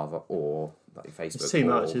or Strava or Facebook. It's too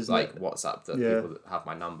much, isn't it? WhatsApp, that people that have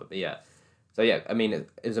my number. But yeah. So yeah, I mean, it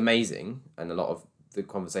was amazing, and a lot of the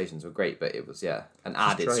conversations were great, but it was an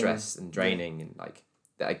added stress and draining,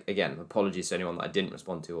 and again, apologies to anyone that I didn't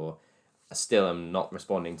respond to or I still am not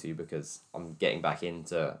responding to because I'm getting back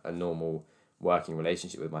into a normal working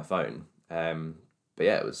relationship with my phone. But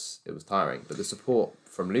yeah, it was tiring, but the support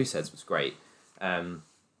from Looseheads was great.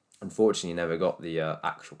 Unfortunately, never got the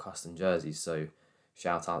actual custom jerseys, so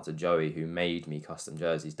shout out to Joey who made me custom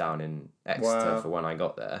jerseys down in Exeter for when I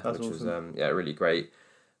got there. That's which awesome. Was really great.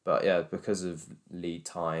 But yeah, because of lead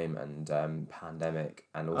time and pandemic,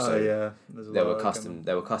 and also there were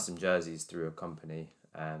custom jerseys through a company,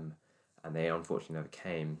 and they unfortunately never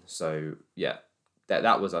came. So yeah,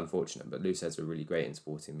 that was unfortunate. But Looseheads were really great in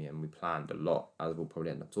supporting me, and we planned a lot, as we'll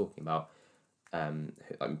probably end up talking about.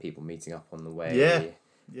 People meeting up on the way.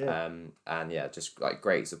 Yeah. And yeah, just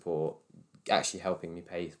great support, actually helping me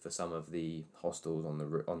pay for some of the hostels on the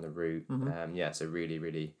route. Mm-hmm. So really,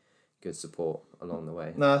 really good support along the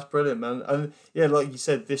way. No, that's brilliant, man. And yeah, like you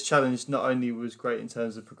said, this challenge not only was great in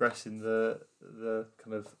terms of progressing the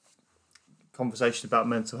kind of conversation about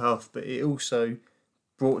mental health, but it also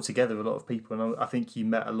brought together a lot of people. And I think you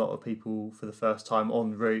met a lot of people for the first time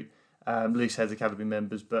en route, Looseheads Academy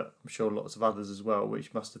members, but I'm sure lots of others as well,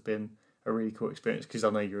 which must have been a really cool experience, because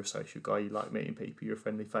I know you're a social guy, you like meeting people, you're a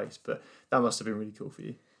friendly face, but that must have been really cool for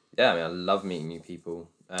you. Yeah, I mean, I love meeting new people.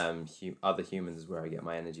 Other humans is where I get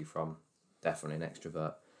my energy from. Definitely an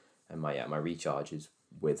extrovert, and my recharge is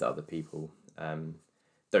with other people. Don't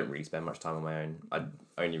really spend much time on my own. I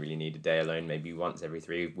only really need a day alone, maybe once every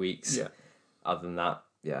 3 weeks. Yeah. Other than that,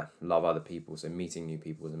 love other people. So meeting new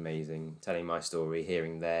people was amazing. Telling my story,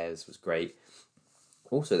 hearing theirs was great.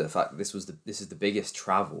 Also, the fact that this is the biggest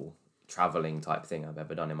traveling type thing I've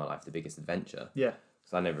ever done in my life, the biggest adventure. Yeah.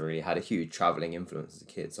 So I never really had a huge travelling influence as a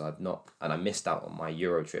kid, so I missed out on my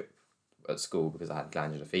Euro trip at school because I had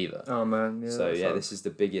glandular fever. Oh man, yeah. So this is the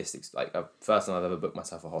biggest, first time I've ever booked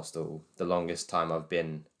myself a hostel, the longest time I've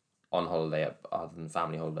been on holiday other than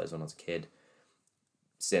family holidays when I was a kid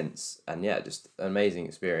since, and just an amazing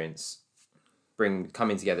experience.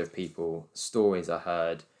 Coming together of people, stories I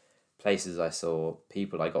heard, places I saw,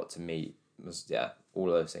 people I got to meet, was all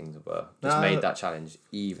of those things made that challenge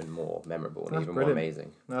even more memorable and even more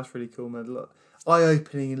amazing. That's really cool, man.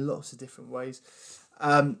 Eye-opening in lots of different ways.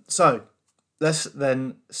 So let's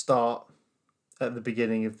then start at the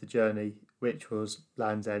beginning of the journey, which was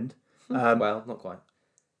Land's End. Well, not quite.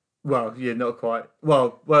 Well, yeah, not quite.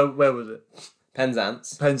 Well, where was it?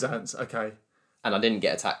 Penzance. Okay. And I didn't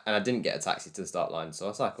get a taxi to the start line, so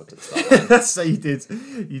I cycled to the start line. So you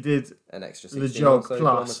did an extra 16 the jog or so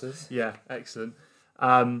plus kilometres. Yeah, excellent.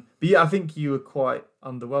 But yeah, I think you were quite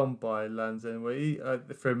underwhelmed by Land's End, were you?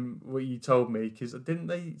 From what you told me, because didn't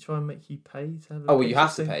they try and make you pay to have? Oh, well, you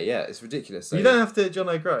have to pay. Yeah, it's ridiculous. So... You don't have to John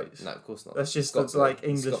O'Groats. No, of course not. That's just like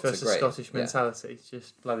English versus Scottish mentality. Yeah. It's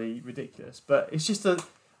just bloody ridiculous. But it's just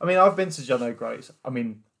I mean, I've been to John O'Groats. I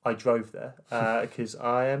mean, I drove there because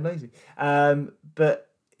I am lazy. But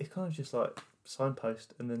it's kind of just like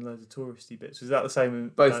signpost and then loads of touristy bits. Is that the same in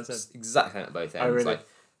both? Exactly at both ends. Oh, really? Like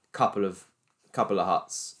couple of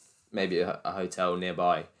huts, maybe a hotel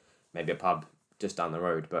nearby, maybe a pub just down the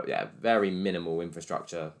road. But yeah, very minimal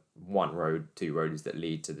infrastructure. One road, two roads that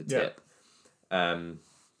lead to the tip.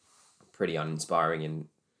 Pretty uninspiring in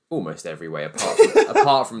almost every way,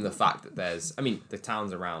 apart from the fact that there's... I mean, the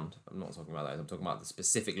towns around... I'm not talking about those. I'm talking about the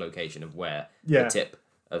specific location of where the tip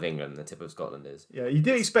of England, the tip of Scotland is. Yeah, you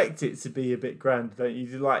do expect it to be a bit grand, don't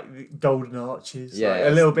you? Like the golden arches, like a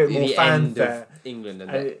little bit more fanfare. England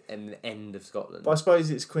and the end of Scotland. But I suppose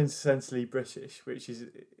it's quintessentially British, which is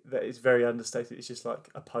that it's very understated. It's just like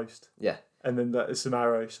a post. Yeah. And then there's some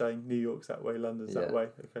arrows saying New York's that way, London's that way.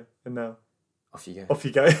 Okay, and now off you go. Off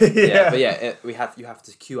you go. Yeah, but yeah, you have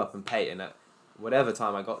to queue up and pay, and at whatever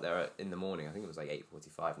time I got there in the morning, I think it was like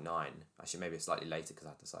 8:45, 9. Actually, maybe slightly later because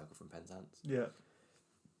I had to cycle from Penzance. Yeah.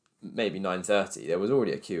 Maybe 9:30. There was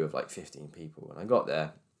already a queue of like 15 people, and I got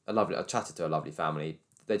there. I chatted to a lovely family.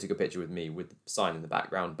 They took a picture with me with the sign in the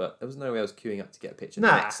background, but there was no way I was queuing up to get a picture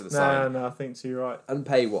next to the sign. No, I think so, you're right. And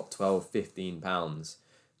pay £12-15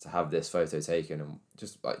 to have this photo taken and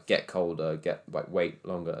just like get colder, wait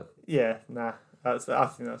longer. Yeah, nah. I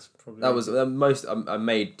think that's probably... That was the most... I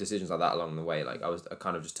made decisions like that along the way. Like I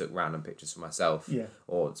kind of just took random pictures for myself. Yeah.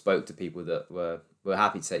 Or spoke to people that were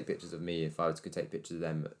happy to take pictures of me if I could take pictures of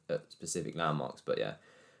them at specific landmarks. But yeah,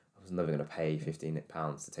 I was never going to pay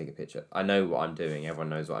 £15 to take a picture. I know what I'm doing. Everyone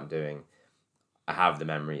knows what I'm doing. I have the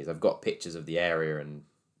memories. I've got pictures of the area and...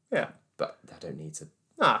 Yeah. But I don't need to...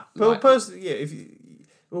 Nah. But personally,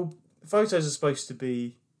 yeah, photos are supposed to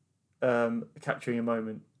be capturing a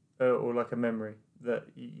moment. Or like a memory that,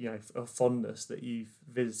 a fondness that you've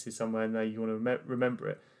visited somewhere and now you want to remember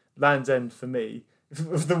it. Land's End for me,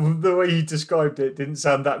 the way you described it didn't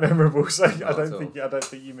sound that memorable. So I don't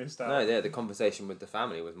think you missed out. No, yeah, the conversation with the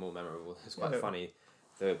family was more memorable. It's quite funny.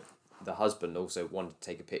 The husband also wanted to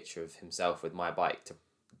take a picture of himself with my bike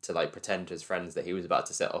to like pretend to his friends that he was about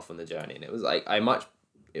to set off on the journey, and it was like I'd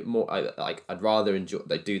rather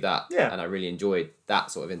do that, and I really enjoyed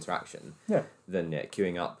that sort of interaction than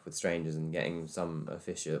queuing up with strangers and getting some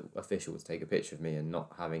official to take a picture of me and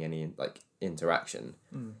not having any like interaction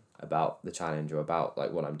about the challenge or about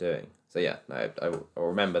like what I'm doing. So yeah, I'll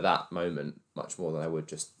remember that moment much more than I would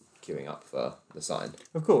just queuing up for the sign.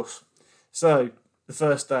 Of course. So the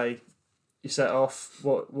first day, you set off.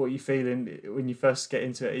 What are you feeling when you first get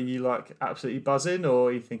into it? Are you like absolutely buzzing, or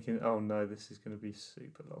are you thinking, "Oh no, this is going to be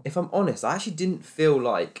super long"? If I'm honest, I actually didn't feel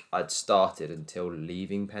like I'd started until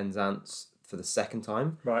leaving Penzance for the second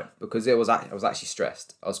time. Right. Because I was actually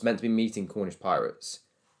stressed. I was meant to be meeting Cornish Pirates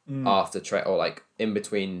after or like in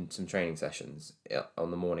between some training sessions on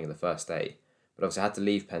the morning of the first day, but obviously I had to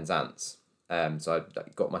leave Penzance. So I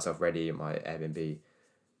got myself ready in my Airbnb.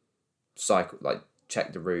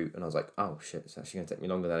 Checked the route, and I was like, oh shit, it's actually going to take me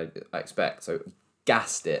longer than I expect. So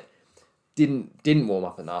gassed it, didn't warm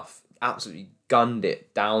up enough, absolutely gunned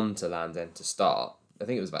it down to Land's End to start. I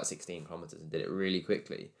think it was about 16 kilometres and did it really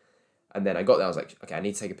quickly. And then I got there, I was like, okay, I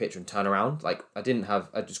need to take a picture and turn around. Like I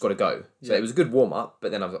just got to go. So it was a good warm up,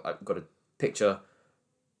 but then I've got a picture,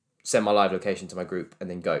 send my live location to my group, and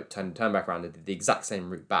then go. Turn back around and did the exact same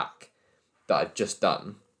route back that I'd just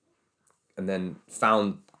done. And then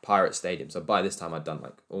found Pirate Stadium. So by this time I'd done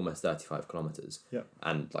like almost 35 kilometers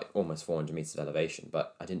and like almost 400 meters of elevation,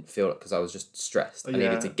 but I didn't feel it because I was just stressed. I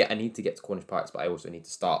need to get to Cornish Pirates, but I also need to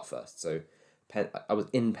start first. So I was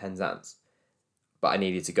in Penzance, but I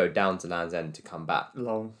needed to go down to Land's End to come back.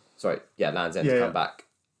 Land's End to come back.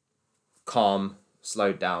 Calm,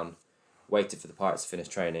 slowed down, waited for the Pirates to finish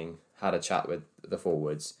training, had a chat with the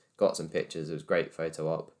forwards, got some pictures. It was a great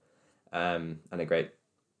photo op, and a great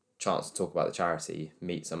chance to talk about the charity,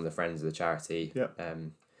 meet some of the friends of the charity.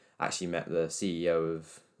 Actually met the CEO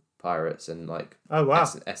of Pirates and like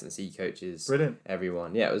S&C coaches. Brilliant.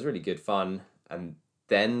 Everyone. Yeah, it was really good fun. And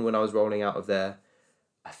then when I was rolling out of there,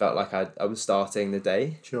 I felt like I was starting the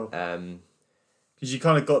day. Sure. Because you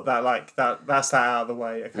kind of got that that's that out of the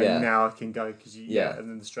way. Okay, now I can go because and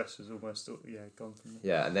then the stress was almost gone from there.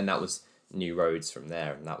 Yeah, and then that was new roads from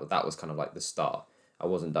there, and that was kind of like the start. I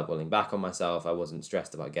wasn't doubling back on myself. I wasn't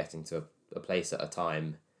stressed about getting to a place at a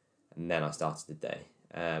time. And then I started the day.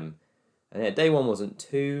 Day one wasn't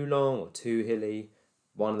too long or too hilly.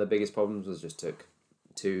 One of the biggest problems was just took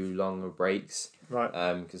too long of breaks. Right.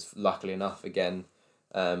 Because luckily enough, again,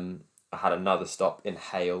 I had another stop in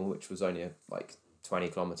Hale, which was only like 20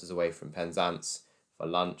 kilometres away from Penzance for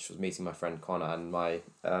lunch. I was meeting my friend Connor, and my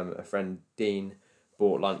a friend Dean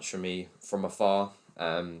bought lunch for me from afar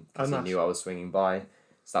because he knew I was swinging by.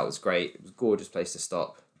 So that was great. It was a gorgeous place to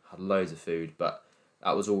stop. Had loads of food, but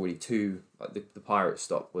that was already too... Like the pirate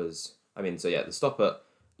stop was... I mean, so yeah, the stop at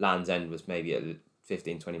Land's End was maybe at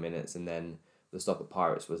 15, 20 minutes, and then the stop at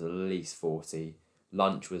Pirates was at least 40.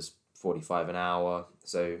 Lunch was 45 an hour.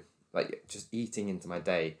 So, like, just eating into my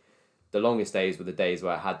day. The longest days were the days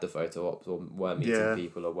where I had the photo ops or were meeting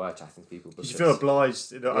people or were chatting to people. Because you feel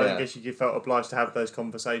obliged. I guess you felt obliged to have those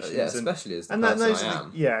conversations. Especially as the person I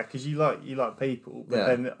am. Yeah, because you like people, but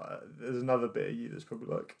then there's another bit of you that's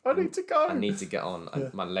probably like, I need to go. I need to get on.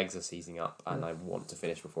 My legs are seizing up, and I want to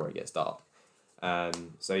finish before it gets dark. Left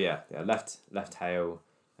Hale,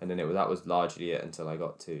 and then that was largely it until I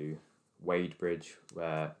got to Wadebridge,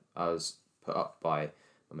 where I was put up by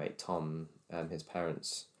my mate Tom, his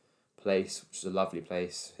parents' place, which is a lovely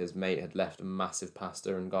place. His mate had left a massive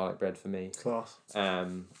pasta and garlic bread for me. Class.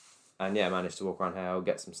 And yeah, I managed to walk around Hale,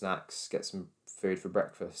 get some snacks, get some food for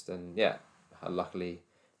breakfast, and yeah, I luckily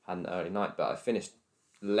had an early night, but I finished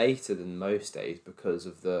later than most days because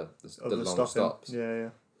of the long stops. Yeah.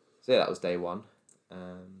 So yeah, that was day one.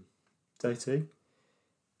 Day two?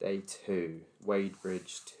 Day two,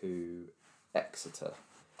 Wadebridge to Exeter,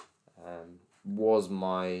 was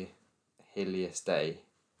my hilliest day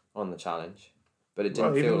on the challenge, but it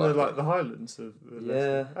didn't feel like the Highlands of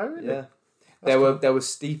yeah. Oh really? Yeah. There were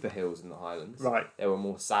steeper hills in the Highlands. Right. There were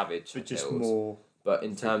more savage but just hills. More. But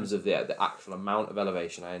in terms of the actual amount of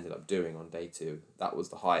elevation I ended up doing on day two, that was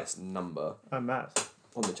the highest number. I'm mad.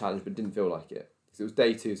 On the challenge, but didn't feel like it. Because it was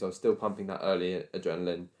day two, so I was still pumping that early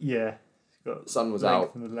adrenaline. Yeah. Sun was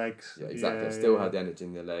out. In the legs. Yeah, exactly. I still had the energy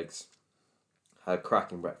in the legs. Had a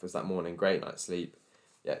cracking breakfast that morning, great night's sleep.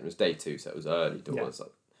 Yeah, it was day two, so it was early doors. Yeah.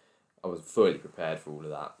 I was fully prepared for all of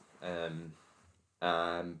that.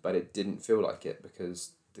 But it didn't feel like it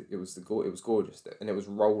because it was gorgeous, and it was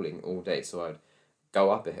rolling all day. So I'd go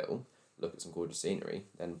up a hill, look at some gorgeous scenery,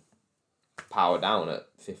 then power down at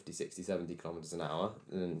 50, 60, 70 kilometres an hour,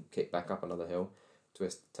 and then kick back up another hill,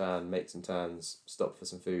 twist, turn, make some turns, stop for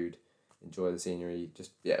some food, enjoy the scenery. It was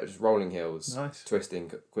just rolling hills, nice. twisting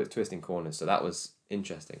corners. So that was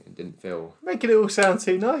interesting. It didn't feel... Making it all sound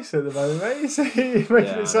too nice at the moment, mate. You're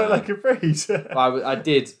making it sound like a breeze.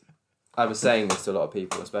 I was saying this to a lot of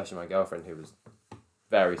people, especially my girlfriend, who was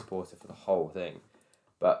very supportive for the whole thing.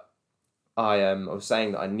 But I was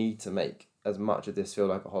saying that I need to make as much of this feel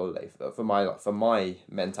like a holiday for my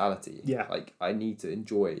mentality. Yeah. Like, I need to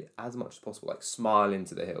enjoy as much as possible. Like, smile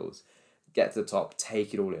into the hills, get to the top,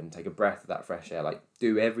 take it all in, take a breath of that fresh air. Like,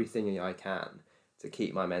 do everything I can to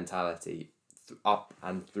keep my mentality up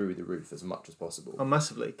and through the roof as much as possible. Oh,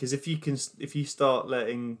 massively. Because if you start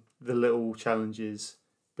letting the little challenges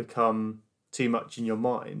become too much in your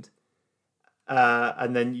mind,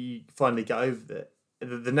 and then you finally get over it,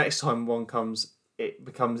 the next time one comes, it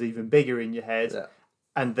becomes even bigger in your head. Yeah.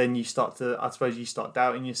 And then you start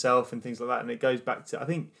doubting yourself and things like that. And it goes back to, I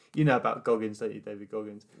think, you know about Goggins, don't you, David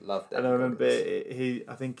Goggins? Love David. And I remember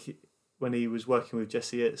I think when he was working with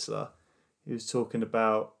Jesse Itzler, he was talking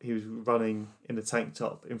about, he was running in a tank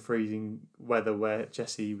top in freezing weather where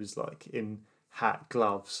Jesse was like in hat,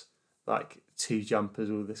 gloves, like 2 jumpers,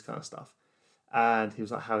 all this kind of stuff. And he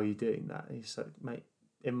was like, how are you doing that? And he said, mate,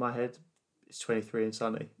 in my head, it's 23 and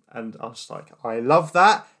sunny. And I was like, I love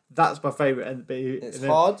that. That's my favourite. It's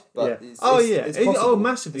hard, but it's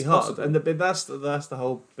massively it's hard. Possible. And that's the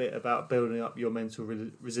whole bit about building up your mental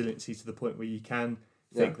resiliency to the point where you can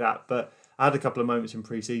think that. But I had a couple of moments in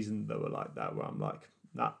pre-season that were like that, where I'm like,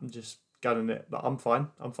 nah, I'm just gunning it. Like, I'm fine.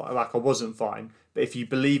 Like, I wasn't fine. But if you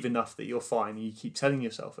believe enough that you're fine, and you keep telling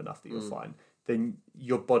yourself enough that you're fine, then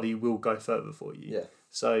your body will go further for you. Yeah.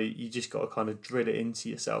 So you just got to kind of drill it into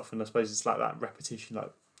yourself. And I suppose it's like that repetition,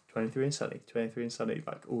 like 23 and sunny,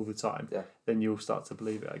 like all the time. Yeah. Then you'll start to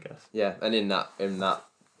believe it, I guess. Yeah, and in that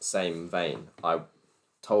same vein, I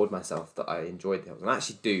told myself that I enjoyed the hills. And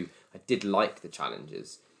I did like the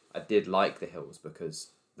challenges. I did like the hills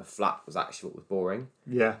because the flat was actually what was boring.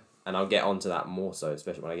 Yeah. And I'll get onto that more so,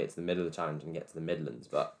 especially when I get to the middle of the challenge and get to the Midlands.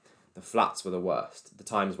 But the flats were the worst. The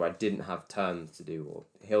times where I didn't have turns to do or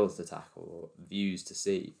hills to tackle or views to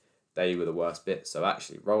see, they were the worst bits. So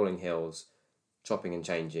actually, rolling hills, chopping and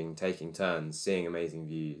changing, taking turns, seeing amazing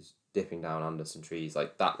views, dipping down under some trees,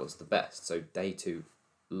 like that was the best. So day 2,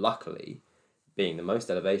 luckily, being the most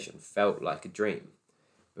elevation, felt like a dream.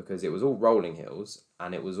 because it was all rolling hills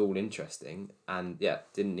and it was all interesting, and yeah,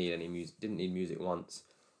 didn't need any music. Didn't need music once.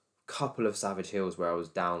 Couple of savage hills where I was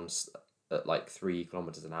down at like 3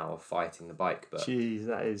 kilometers an hour fighting the bike, but jeez,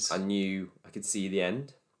 that is. I knew I could see the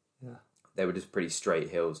end. Yeah, they were just pretty straight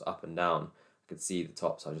hills up and down. I could see the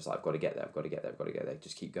tops. I was just like, I've got to get there. I've got to get there. I've got to get there.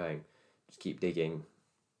 Just keep going. Just keep digging.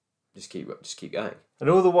 Just keep going. And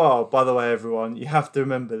all the while, by the way, everyone, you have to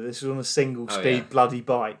remember this is on a single speed bloody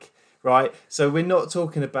bike, right? So we're not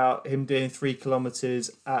talking about him doing 3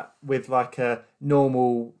 kilometers with like a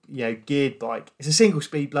normal, geared bike. It's a single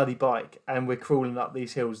speed bloody bike, and we're crawling up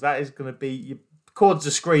these hills. That is going to be, your quads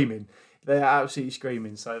are screaming. They're absolutely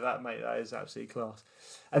screaming. So that is absolutely class.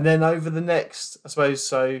 And then over the next, I suppose,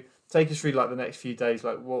 so take us through like the next few days.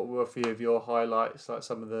 Like, what were a few of your highlights? Like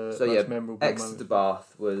some of the most memorable moments. Exeter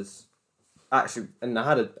Bath was actually, and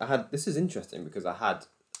I had. This is interesting because I had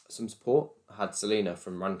some support. I had Selena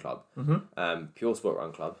from Run Club, Pure Sport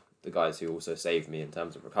Run Club, the guys who also saved me in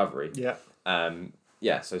terms of recovery. Yeah.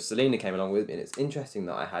 So Selena came along with me, and it's interesting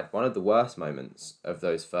that I had one of the worst moments of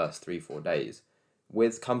those first 3-4 days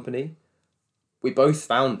with company. We both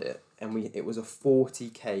found it, and it was a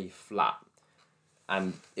 40k flat.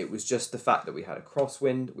 And it was just the fact that we had a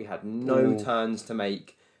crosswind, we had no turns to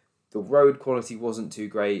make, the road quality wasn't too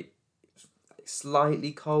great, it was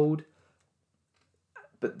slightly cold.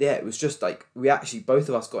 But yeah, it was just like, we actually, both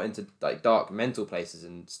of us got into like dark mental places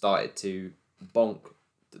and started to bonk,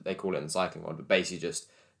 they call it in the cycling world, but basically just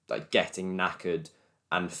like getting knackered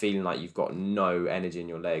and feeling like you've got no energy in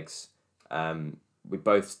your legs. We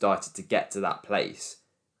both started to get to that place.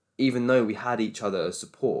 Even though we had each other as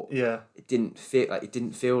support, it didn't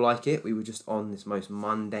feel like it. We were just on this most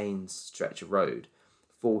mundane stretch of road,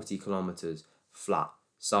 40 kilometers, flat,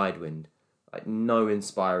 side wind, like no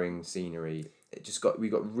inspiring scenery. We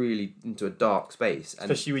got really into a dark space,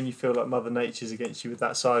 and especially when you feel like Mother Nature's against you with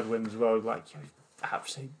that side wind as well. Like, you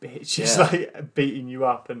absolute bitch, just like beating you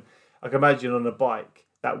up. And I can imagine on a bike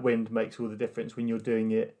that wind makes all the difference when you're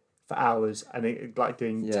doing it for hours and like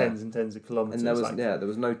doing tens and tens of kilometers. And there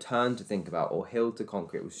was no turn to think about or hill to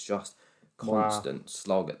conquer. It was just constant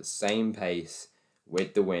slog at the same pace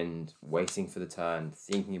with the wind, waiting for the turn,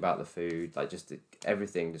 thinking about the food. Like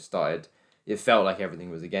everything just started. It felt like everything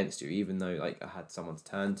was against you, even though like I had someone to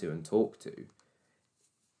turn to and talk to.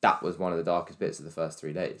 That was one of the darkest bits of the first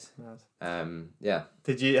 3 days. Yeah.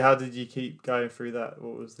 How did you keep going through that?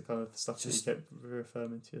 What was the kind of stuff that you kept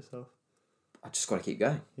reaffirming to yourself? I just got to keep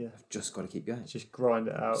going. Yeah. I've just got to keep going. Just grind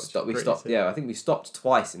it out. We stopped. Yeah, I think we stopped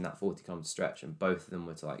twice in that 40-kilometer stretch, and both of them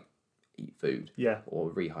were to like eat food. Yeah. Or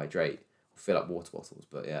rehydrate, or fill up water bottles.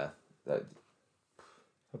 But yeah, I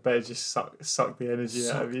bet it just suck the energy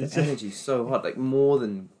out of you. The energy so hard, like more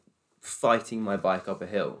than fighting my bike up a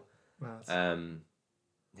hill. Mad.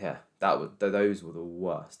 Yeah, those were the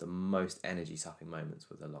worst, the most energy sucking moments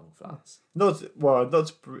with the long flats. Not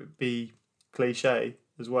to be cliche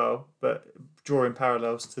as well, but drawing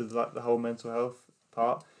parallels to like the whole mental health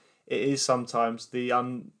part, it is sometimes the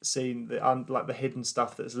unseen, like the hidden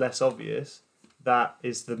stuff that's less obvious that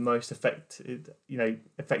is the most effective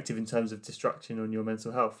in terms of destruction on your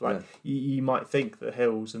mental health. Like you might think the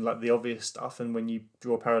hills and like the obvious stuff, and when you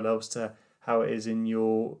draw parallels to how it is in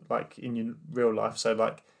your real life, so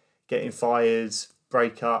like getting fired,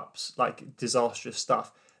 breakups, like disastrous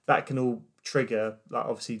stuff, that can all trigger like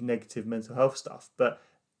obviously negative mental health stuff, but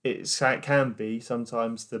it can be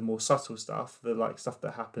sometimes the more subtle stuff, the like stuff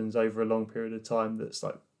that happens over a long period of time that's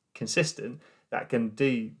like consistent, that can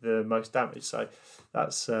do the most damage. So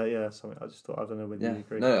that's something I just thought, I don't know whether you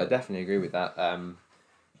agree. No, I definitely agree with that.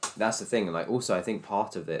 That's the thing, and like also I think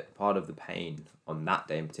part of the pain on that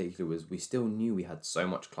day in particular was we still knew we had so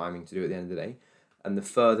much climbing to do at the end of the day, and the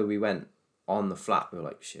further we went on the flat, we were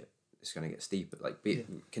like, shit, it's going to get steeper. Like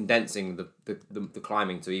condensing the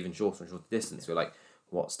climbing to even shorter and shorter distance, we're like,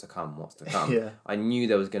 what's to come? I knew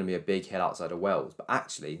there was going to be a big hill outside of Wells, but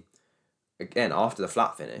actually, again, after the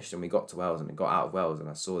flat finished and we got to Wells and we got out of Wells and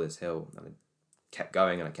I saw this hill and I kept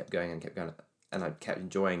going and I kept going and kept going and I kept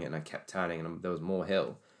enjoying it and I kept turning and there was more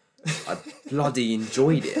hill. I bloody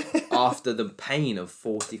enjoyed it after the pain of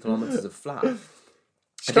 40 kilometres of flat.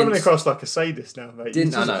 She's coming across like a sadist now, mate.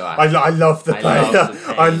 I love the pain.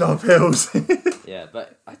 I love hills. Yeah,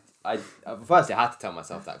 but I firstly I had to tell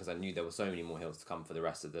myself that because I knew there were so many more hills to come for the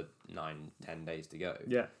rest of the 9-10 days to go.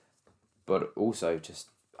 Yeah. But also just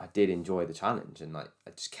I did enjoy the challenge and like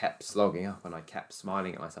I just kept slogging up and I kept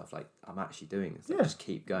smiling at myself like I'm actually doing this. Like, just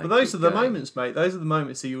keep going. But those are the moments, mate. Those are the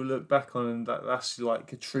moments that you'll look back on and that's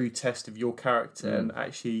like a true test of your character and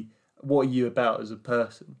actually what are you about as a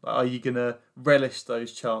person? Like, are you going to relish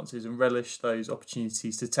those chances and relish those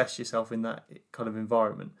opportunities to test yourself in that kind of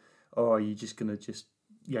environment? Or are you just going to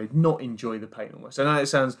not enjoy the pain almost? I know it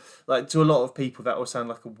sounds like, to a lot of people, that will sound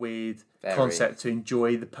like a weird concept to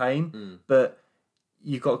enjoy the pain, but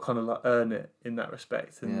you've got to kind of like earn it in that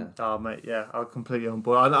respect. And I'm completely on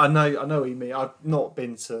board. I know what you mean. I've not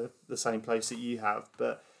been to the same place that you have,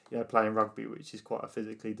 but playing rugby, which is quite a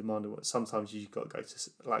physically demanding one, sometimes you've got to go to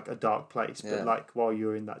like a dark place, but like while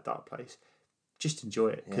you're in that dark place, just enjoy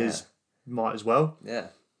it, because you might as well. Yeah,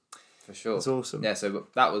 for sure. It's awesome. Yeah, so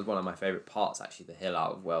that was one of my favourite parts, actually, the hill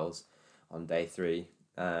out of Wells on day 3.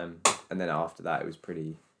 And then after that, it was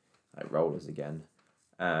pretty like rollers again.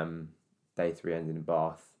 Day 3 ended in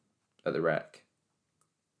Bath at the Rec.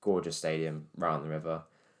 Gorgeous stadium, right on the river.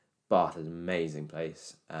 Bath is an amazing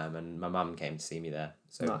place, and my mum came to see me there.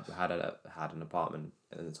 So nice. We had an apartment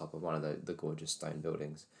in the top of one of the gorgeous stone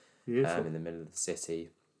buildings, in the middle of the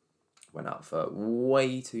city. Went out for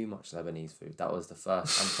way too much Lebanese food. That was the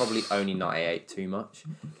first, and probably only night I ate too much.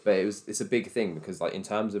 But it's a big thing, because like in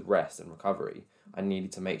terms of rest and recovery, I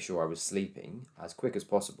needed to make sure I was sleeping as quick as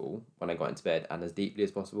possible when I got into bed, and as deeply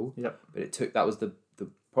as possible. Yep. But that was the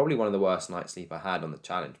probably one of the worst night's sleep I had on the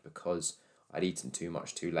challenge, because I'd eaten too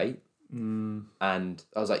much too late. And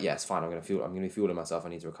I was like, yeah, it's fine, I'm gonna be fueling myself, I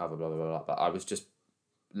need to recover, blah blah blah blah. But I was just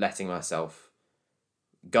letting myself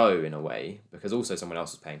go in a way, because also someone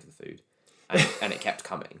else was paying for the food, and it kept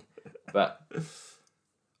coming. But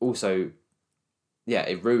also,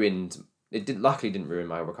 luckily didn't ruin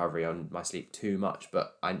my recovery on my sleep too much,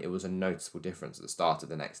 but it was a noticeable difference at the start of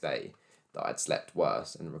the next day that I'd slept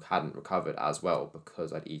worse and hadn't recovered as well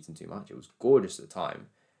because I'd eaten too much. It was gorgeous at the time,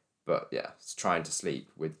 but it's trying to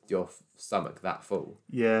sleep with your stomach that full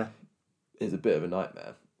is a bit of a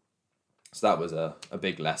nightmare. So that was a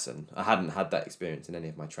big lesson. I hadn't had that experience in any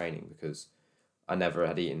of my training, because I never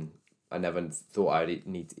thought I'd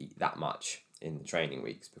need to eat that much in the training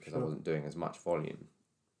weeks, because I wasn't doing as much volume.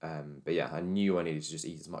 But I knew I needed to just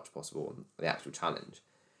eat as much as possible on the actual challenge,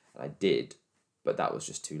 and I did, but that was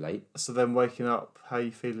just too late. So then waking up, how are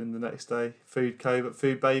you feeling the next day? Food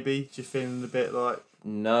baby? Just feeling a bit like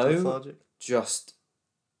lethargic? Just,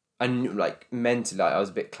 and like mentally, I was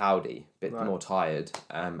a bit cloudy, a bit more tired,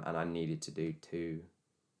 and I needed to do 2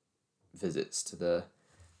 visits to the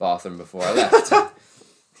bathroom before I left.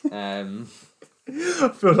 I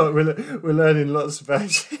feel like we're learning lots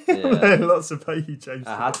about you. Learning lots about you, James.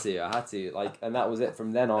 I had to, and that was it.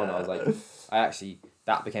 From then on, I was like,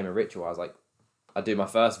 that became a ritual. I was like, I do my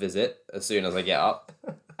first visit as soon as I get up,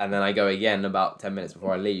 and then I go again about 10 minutes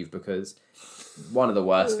before I leave, because one of the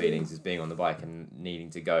worst feelings is being on the bike and needing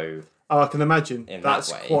to go. Oh, I can imagine.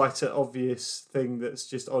 That's quite an obvious thing that's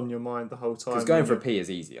just on your mind the whole time. Because going for a pee is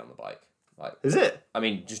easy on the bike. Is it? I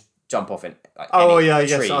mean, just jump off in. I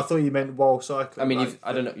guess I thought you meant while cycling. I mean,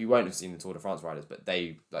 I don't know. You won't have seen the Tour de France riders, but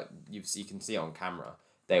they you can see it on camera.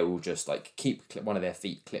 They will just keep one of their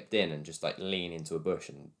feet clipped in and just lean into a bush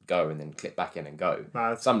and go, and then clip back in and go.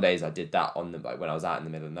 Some days I did that on when I was out in the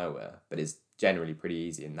middle of nowhere, but it's generally pretty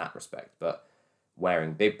easy in that respect. But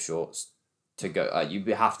wearing bib shorts to go, you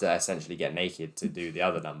have to essentially get naked to do the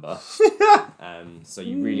other number. So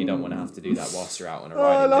you really don't want to have to do that whilst you're out on a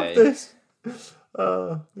riding day. I love this. This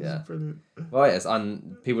is brilliant. Well, yes,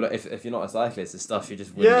 and people, if you're not a cyclist, it's stuff you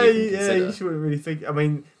just wouldn't even consider. You just wouldn't really think. I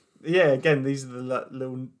mean, again, these are the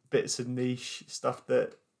little bits of niche stuff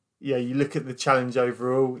that, you look at the challenge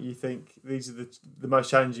overall, you think these are the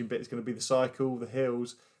most challenging bit is going to be the cycle, the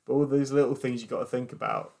hills, but all these little things you got to think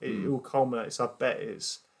about. It all culminates. I bet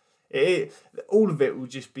all of it will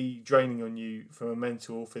just be draining on you from a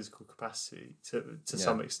mental or physical capacity to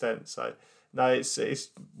some extent. So. No, it's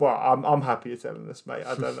I'm happy you're telling us, mate.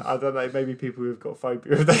 I don't know. Maybe people who've got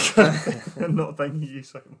phobia of that kind of thing are not thanking you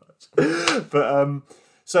so much. But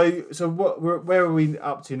so where are we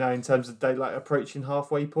up to now in terms of day, approaching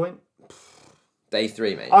halfway point? Day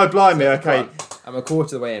 3, mate. Oh, blimey! Okay, I'm a quarter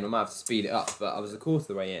of the way in. I might have to speed it up, but I was a quarter of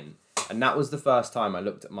the way in, and that was the first time I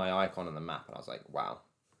looked at my icon on the map, and I was like, wow,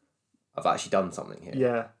 I've actually done something here.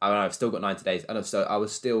 Yeah. I mean, I've still got 90 days, and so I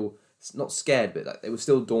was still. Not scared, but it was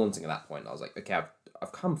still daunting at that point. I was like, okay,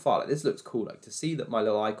 I've come far. This looks cool. To see that my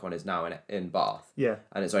little icon is now in Bath. Yeah.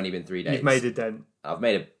 And it's only been 3 days. You've made a dent. I've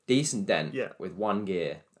made a decent dent with 1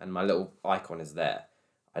 gear, and my little icon is there.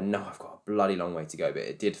 I know I've got a bloody long way to go, but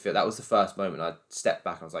it did feel, that was the first moment I stepped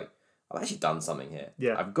back and I was like, I've actually done something here.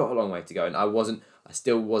 Yeah. I've got a long way to go, and I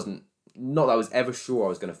still wasn't, not that I was ever sure I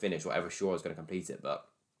was going to finish or ever sure I was going to complete it, but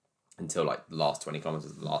until the last 20 kilometres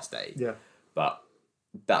of the last day. Yeah. But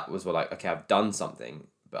that was okay, I've done something,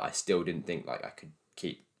 but I still didn't think I could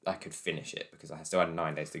keep I could finish it because I still had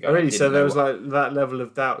 9 days to go. Oh, really? So there was like that level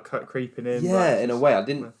of doubt creeping in. Yeah, like, in a way,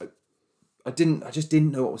 I just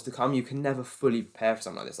didn't know what was to come. You can never fully prepare for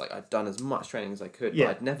something like this. Like, I'd done as much training as I could, but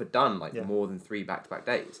I'd never done more than 3 back-to-back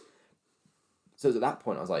days. So at that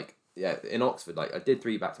point, I was like, in Oxford, like I did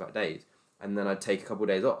 3 back-to-back days, and then I'd take a couple of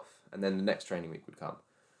days off, and then the next training week would come.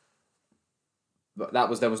 But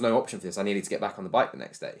there was no option for this. I needed to get back on the bike the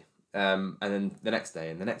next day, and then the next day,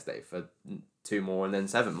 and the next day for 2 more, and then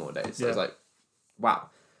 7 more days. So I was like, wow.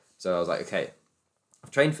 So I was like, okay, I've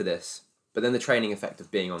trained for this. But then the training effect of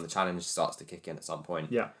being on the challenge starts to kick in at some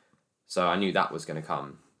point. Yeah. So I knew that was going to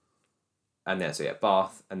come. And then,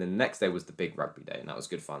 Bath. And then the next day was the big rugby day. And that was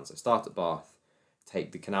good fun. So start at Bath,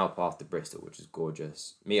 take the canal path to Bristol, which is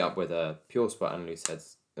gorgeous. Meet up with a Pure Sport and Loose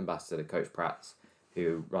Heads ambassador, Coach Prats,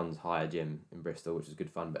 who runs Higher Gym in Bristol, which is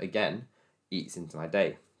good fun. But again, eats into my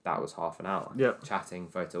day. That was half an hour. Yep. Chatting,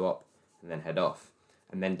 photo op, and then head off.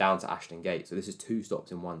 And then down to Ashton Gate. So this is 2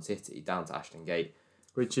 stops in one city, down to Ashton Gate.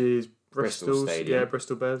 Which is Bristol Stadium. Yeah,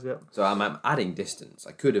 Bristol Bears, yeah. So I'm adding distance.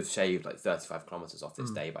 I could have shaved like 35 kilometres off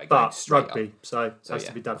this day by going straight rugby, up. so it has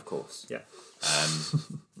to be done. Of course. Yeah.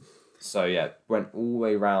 Went all the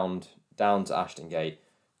way round down to Ashton Gate.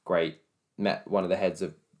 Great. Met one of the heads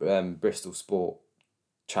of Bristol Sport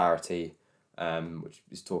charity, which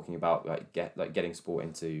is talking about getting sport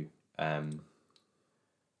into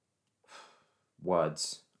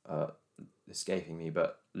words escaping me,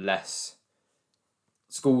 but less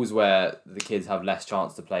schools where the kids have less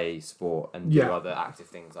chance to play sport and do other active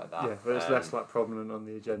things like that. Yeah, but it's less like prominent on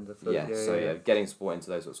the agenda. For, getting sport into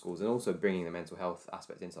those sort of schools and also bringing the mental health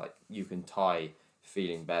aspect into like you can tie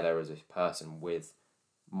feeling better as a person with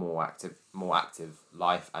more active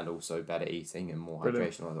life and also better eating and more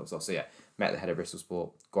hydration and all that stuff. So met the head of Bristol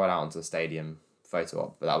Sport, got out onto the stadium, photo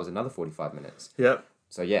op, but that was another 45 minutes. Yep.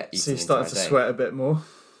 So so you started to sweat a bit more.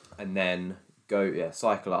 And then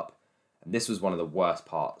cycle up. And this was one of the worst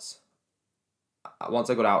parts. Once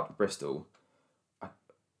I got out of Bristol,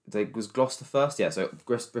 was Gloucester first? Yeah, so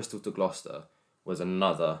Bristol to Gloucester was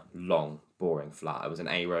another long, boring flat. It was an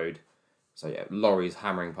A road. So lorries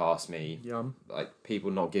hammering past me. Yum. Like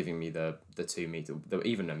people not giving me the 2 meter,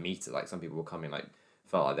 even a meter. Like some people were coming, like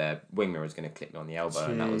felt like their wing mirror was going to clip me on the elbow,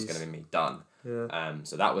 and that was going to be me done. Yeah.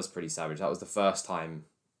 So that was pretty savage. That was the first time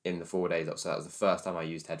in the 4 days up. So that was the first time I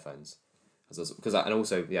used headphones.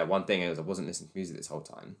 One thing is I wasn't listening to music this whole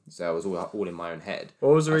time, so I was all in my own head.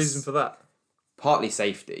 What was the reason for that? Partly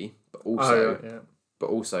safety, but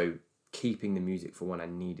also keeping the music for when I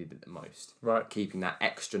needed it the most. Right. Keeping that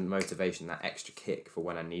extra motivation, that extra kick for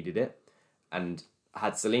when I needed it. And I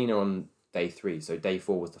had Selena on day 3, so day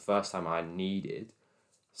 4 was the first time I needed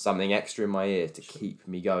something extra in my ear to keep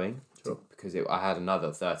me going. Because I had another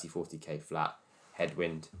 30-40k flat,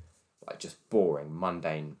 headwind, like just boring,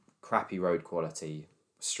 mundane, crappy road quality,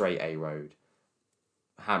 straight A road,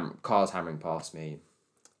 cars hammering past me.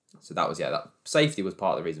 So that was that safety was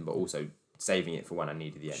part of the reason, but also saving it for when I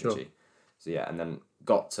needed the energy. Sure. So and then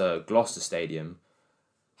got to Gloucester Stadium,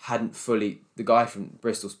 the guy from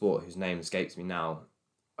Bristol Sport, whose name escapes me now,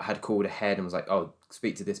 had called ahead and was like, oh,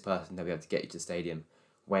 speak to this person, they'll be able to get you to the stadium.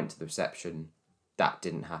 Went to the reception, that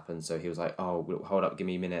didn't happen, so he was like, oh, hold up, give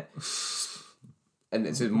me a minute. And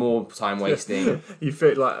it's more time wasting. You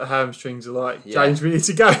feel like the hamstrings are like, James, we need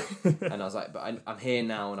to go. And I was like, but I'm here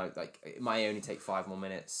now, and it might only take 5 more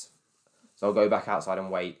minutes. So I'll go back outside and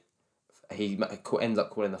wait. He ends up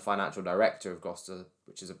calling the financial director of Gloucester,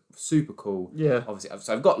 which is a super cool. Yeah. Obviously,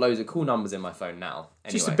 so I've got loads of cool numbers in my phone now.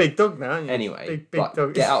 Anyway, just a big dog now. Aren't you? Anyway, big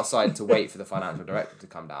dog. Get outside to wait for the financial director to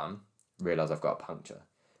come down. Realise I've got a puncture.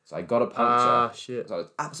 So I got a puncture. Shit. So I was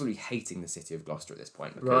absolutely hating the city of Gloucester at this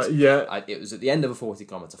point because it was at the end of a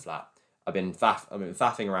 40-kilometre flat. I've been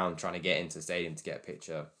faffing around trying to get into the stadium to get a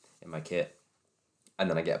picture in my kit, and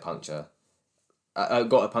then I get a puncture. I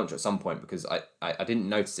got a puncture at some point because I didn't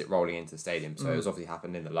notice it rolling into the stadium, so it was obviously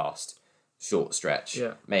happened in the last short stretch.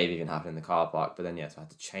 Yeah. Maybe even happened in the car park, but then so I had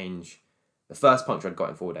to change. The first puncture I'd got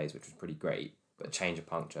in 4 days, which was pretty great, but change a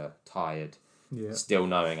puncture, tired, still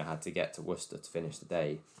knowing I had to get to Worcester to finish the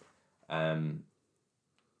day. And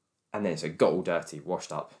then so got all dirty,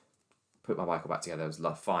 washed up, put my bike all back together. It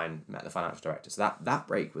was fine. Met the financial director. So that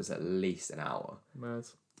break was at least an hour. Mad.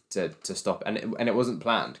 To stop, and it wasn't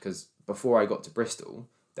planned because before I got to Bristol,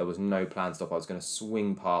 there was no planned stop. I was going to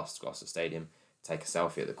swing past Gloucester Stadium, take a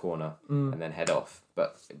selfie at the corner, and then head off.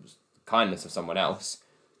 But it was kindness of someone else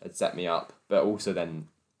had set me up, but also then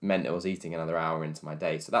meant I was eating another hour into my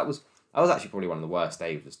day. So that was actually probably one of the worst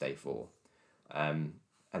days, was day 4. And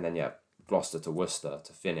then Gloucester to Worcester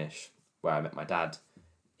to finish, where I met my dad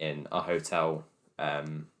in a hotel,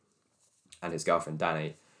 and his girlfriend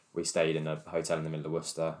Danny. we stayed in a hotel in the middle of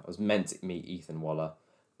Worcester. I was meant to meet Ethan Waller,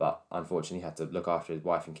 but unfortunately had to look after his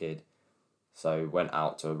wife and kid. So went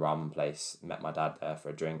out to a ramen place, met my dad there for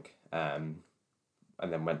a drink, and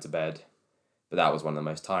then went to bed. But that was one of the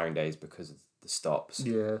most tiring days because of the stops.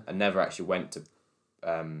 Yeah. I never actually went to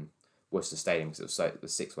Worcester Stadium because it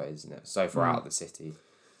was six ways, isn't it? So far out of the city.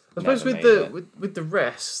 I suppose with the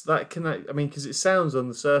rest, that can, I mean, because it sounds on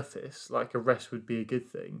the surface like a rest would be a good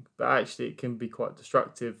thing, but actually it can be quite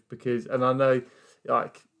destructive because, and I know,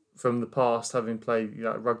 like from the past, having played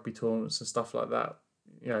rugby tournaments and stuff like that,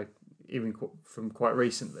 even from quite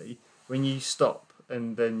recently, when you stop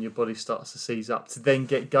and then your body starts to seize up to then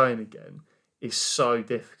get going again, is so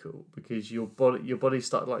difficult because your body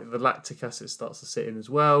starts, like the lactic acid starts to sit in as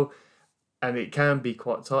well, and it can be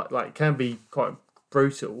quite tight, like it can be quite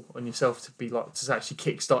brutal on yourself to be like to actually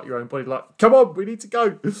kickstart your own body, like, come on, we need to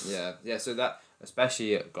go. Yeah. So that,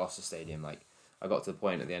 especially at Gloucester Stadium, like I got to the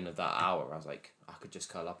point at the end of that hour where I was like, I could just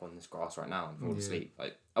curl up on this grass right now and fall asleep.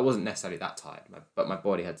 Like I wasn't necessarily that tired, but my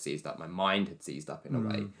body had seized up, my mind had seized up in a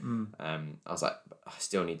way. I was like, I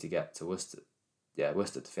still need to get to Worcester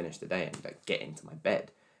to finish the day and like get into my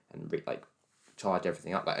bed and charge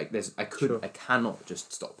everything up. Like I cannot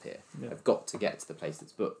just stop here. Yeah. I've got to get to the place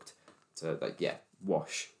that's booked to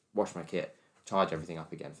wash my kit, charge everything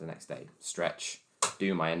up again for the next day, stretch,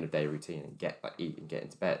 do my end of day routine, and eat and get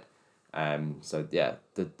into bed. I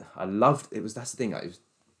loved it. That's the thing. It was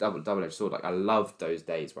double-edged sword. Like I loved those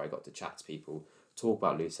days where I got to chat to people, talk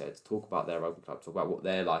about Lucid, talk about their rugby club, talk about what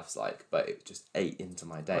their life's like. But it just ate into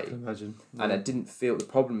my day. I can imagine. Yeah. And I didn't feel. The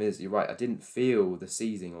problem is, you're right. I didn't feel the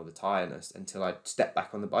seizing or the tiredness until I stepped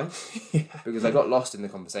back on the bike because I got lost in the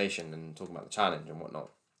conversation and talking about the challenge and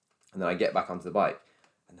whatnot. And then I get back onto the bike,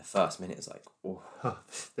 and the first minute is like, oh,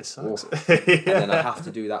 this sucks. And then I have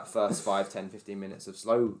to do that first 5, 10, 15 minutes of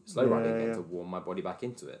slow running again to warm my body back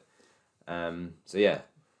into it.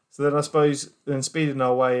 So then I suppose, speeding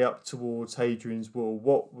our way up towards Hadrian's Wall,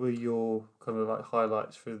 what were your kind of like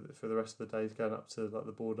highlights for the rest of the days going up to like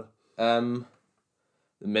the border? The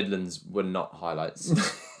Midlands were not highlights.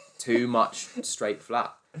 Too much straight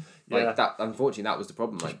flat. That. Unfortunately, that was the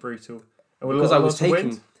problem. Just brutal. And because I was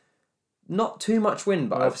taking. Not too much wind,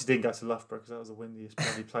 but I obviously didn't go to Loughborough because that was the windiest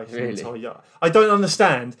bloody place really? in the entire yard. I don't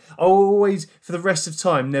understand. I always, for the rest of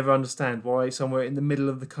time, never understand why somewhere in the middle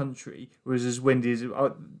of the country was as windy as...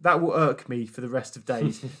 that will irk me for the rest of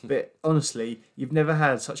days. But honestly, you've never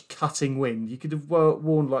had such cutting wind. You could have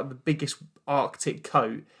worn like the biggest Arctic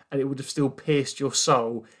coat and it would have still pierced your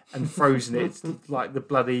soul and frozen it like the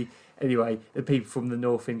bloody... Anyway, the people from the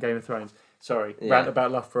north in Game of Thrones. Sorry, rant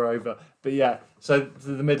about Loughborough over. But yeah, so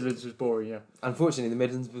the Midlands was boring, yeah. Unfortunately, the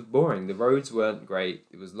Midlands was boring. The roads weren't great.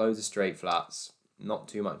 It was loads of straight flats, not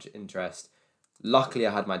too much interest. Luckily,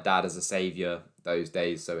 I had my dad as a saviour those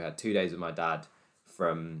days, so we had 2 days with my dad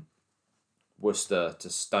from Worcester to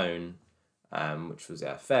Stone, which was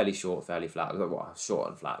fairly short, fairly flat. It was short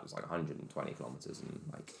and flat. It was like 120 kilometres and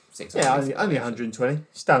like 600. Yeah, only 120.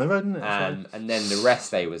 It's down the road, isn't it? And then the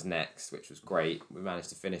rest day was next, which was great. We managed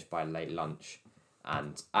to finish by late lunch,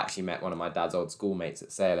 and actually met one of my dad's old schoolmates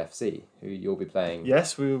at Sale FC, who you'll be playing.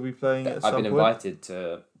 Yes, we will be playing. I've been invited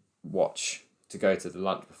to go to the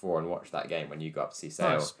lunch before and watch that game when you go up to see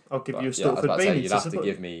Sale. Nice. I'll give you a Stortford beanie. You'll have to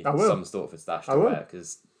give me some Stortford stash to wear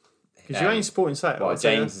because you ain't supporting Sale. Well,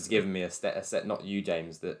 James has given me a set. Not you,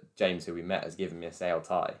 James. That James, who we met, has given me a Sale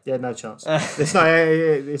tie. Yeah, no chance. It's not.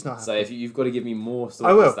 It's not. So if you've got to give me more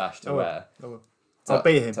Stortford stash to wear, I will. I'll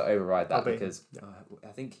beat him to override that because I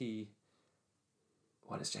think he.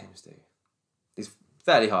 What does James do? He's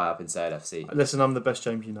fairly high up in Sale FC. Listen, I'm the best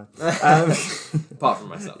James you know. Apart from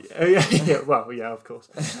myself. Well, yeah, of course.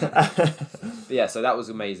 So that was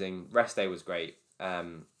amazing. Rest day was great.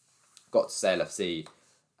 Got to Sale FC,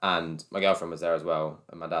 and my girlfriend was there as well,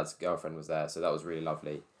 and my dad's girlfriend was there, so that was really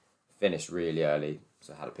lovely. Finished really early,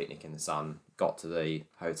 so had a picnic in the sun. Got to the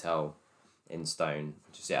hotel in Stone.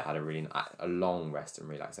 Had a long rest and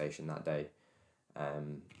relaxation that day.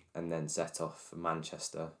 And then set off for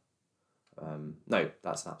Manchester. No,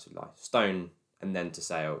 that's an absolute lie. Stone and then to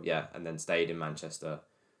Sale, and then stayed in Manchester.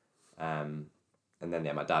 And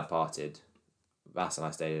then my dad parted. Vass and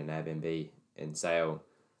I stayed in an Airbnb in Sale.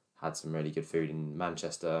 Had some really good food in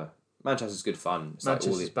Manchester. Manchester's good fun. It's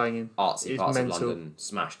Manchester's like all the banging. Artsy parts of London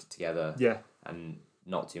smashed together. Yeah. And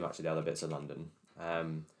not too much of the other bits of London.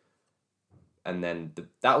 And then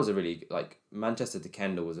that was a really Manchester to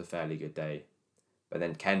Kendal was a fairly good day. But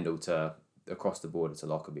then Kendal to across the border to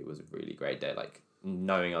Lockerbie was a really great day. Like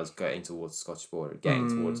knowing I was getting towards the Scottish border, getting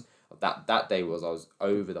towards that day was I was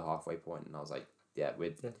over the halfway point, and I was like,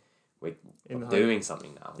 we're doing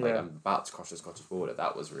something now. Like I'm about to cross the Scottish border.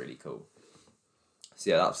 That was really cool. So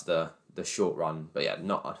yeah, that's the short run. But yeah,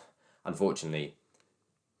 unfortunately,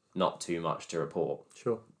 not too much to report.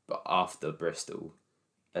 Sure. But after Bristol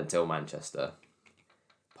until Manchester,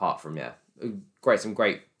 apart from some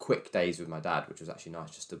great quick days with my dad, which was actually nice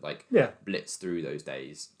just to blitz through those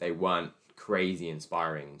days. They weren't crazy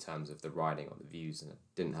inspiring in terms of the riding or the views, and I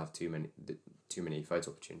didn't have too many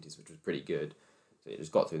photo opportunities, which was pretty good. So you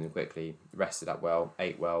just got through them quickly, rested up well,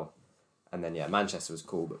 ate well, and then Manchester was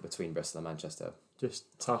cool, but between Bristol and Manchester, just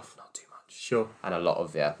tough, not too much. Sure. And a lot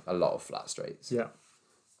of flat straights. Yeah.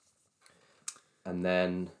 And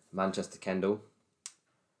then Manchester Kendal,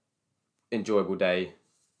 enjoyable day,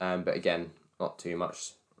 but again, not too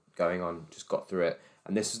much going on. Just got through it,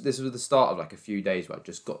 and this was the start of like a few days where I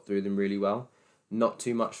just got through them really well. Not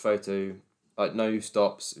too much photo, like no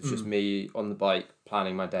stops. It was just me on the bike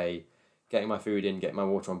planning my day, getting my food in, getting my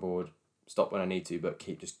water on board, stop when I need to, but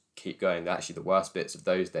keep going. They're actually the worst bits of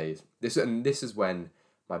those days. This is when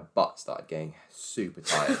my butt started getting super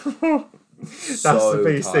tired. That's the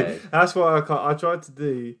biggest thing. That's what I tried to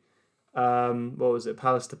do. What was it?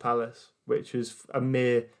 Palace to Palace, which was a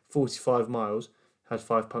mere 45 miles. Had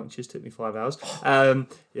 5 punctures. Took me 5 hours.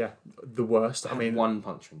 The worst. I mean, 1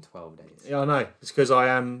 puncture in 12 days. Yeah, I know. It's because I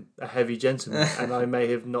am a heavy gentleman and I may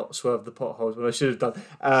have not swerved the potholes when I should have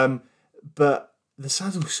done. But the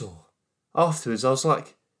saddle sore afterwards, I was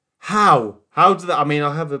like, how? How did that? I mean,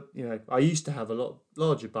 I used to have a lot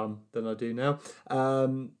larger bum than I do now.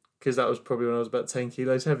 Because that was probably when I was about 10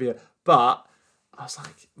 kilos heavier. But I was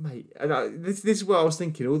like, mate, this is what I was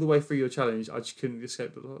thinking all the way through your challenge. I just couldn't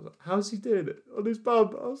escape it. I was like, how's he doing it on his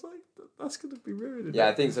bum? I was like, that's going to be ruining. Yeah,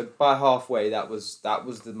 I think so. By halfway, that was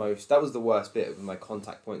the worst bit of my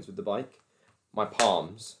contact points with the bike. My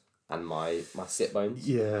palms and my sit bones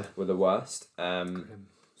were the worst.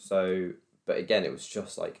 So, but again, it was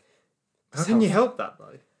just like... How can you help that,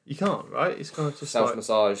 though? You can't, right? It's kind of just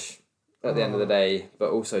self-massage at the end of the day,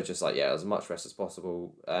 but also just like, as much rest as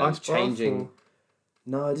possible. Changing...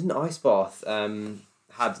 No, I didn't ice bath.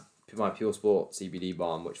 Had my Pure Sport CBD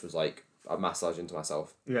balm, which was like a massage into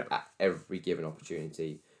myself at every given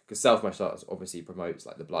opportunity. Because self-massage obviously promotes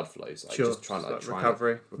like the blood flow, so just trying to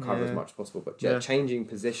recover as much as possible. But changing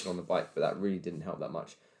position on the bike, but that really didn't help that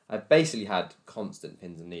much. I basically had constant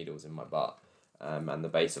pins and needles in my butt and the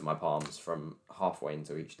base of my palms from halfway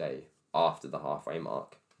into each day after the halfway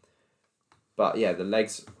mark. But the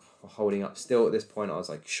legs were holding up still at this point. I was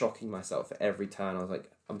like shocking myself at every turn. I was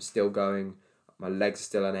like, I'm still going. My legs are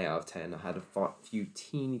still an 8 out of 10. I had a few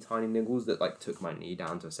teeny tiny niggles that like took my knee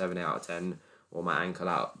down to a 7 out of 10 or my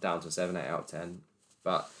ankle down to a 7, 8 out of 10.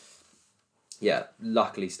 But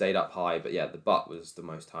luckily stayed up high. But the butt was the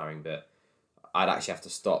most tiring bit. I'd actually have to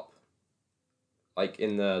stop, like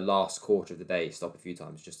in the last quarter of the day, stop a few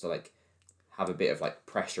times just to like have a bit of like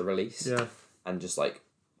pressure release. Yeah. And just like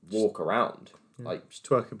walk around. Yeah. Like just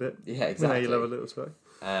twerk a bit. Yeah, exactly. You love a little twerk.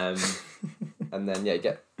 And then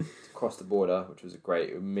get across the border, which was a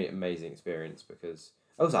great, amazing experience because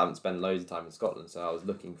I also haven't spent loads of time in Scotland, so I was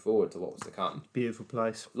looking forward to what was to come. Beautiful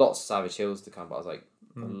place. Lots of Savage Hills to come, but I was like,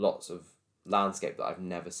 lots of landscape that I've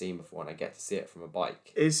never seen before, and I get to see it from a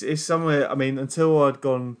bike. It's somewhere. I mean, until I'd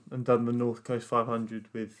gone and done the North Coast 500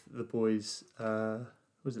 with the boys.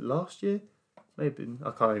 Was it last year? Maybe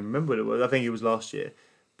I can't even remember what it was. I think it was last year.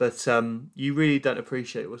 But you really don't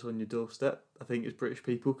appreciate what's on your doorstep, I think, as British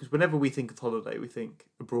people, because whenever we think of holiday, we think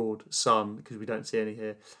abroad, sun, because we don't see any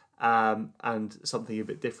here, and something a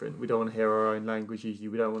bit different. We don't want to hear our own language usually.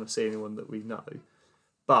 We don't want to see anyone that we know.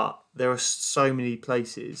 But there are so many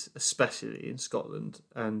places, especially in Scotland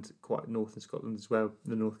and quite north in Scotland as well,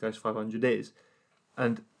 the North Coast 500 is,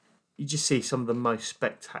 and you just see some of the most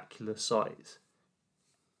spectacular sights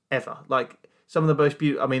ever. Like some of the most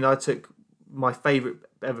beautiful. I mean, I took my favourite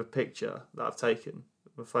ever picture that I've taken,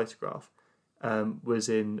 a photograph, was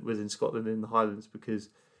in Scotland in the Highlands because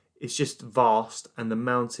it's just vast and the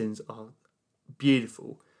mountains are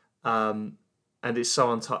beautiful. And it's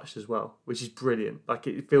so untouched as well, which is brilliant. Like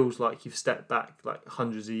it feels like you've stepped back like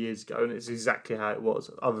hundreds of years ago, and it's exactly how it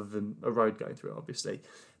was, other than a road going through it, obviously.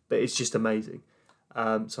 But it's just amazing.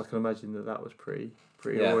 So I can imagine that was pretty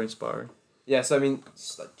awe-inspiring. Yeah, so I mean,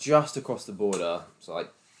 just across the border, so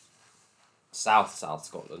like South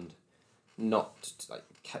Scotland, not like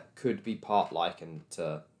could be part likened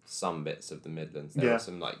to some bits of the Midlands.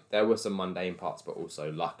 There were some mundane parts, but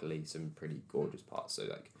also luckily some pretty gorgeous parts. So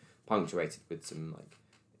like, punctuated with some like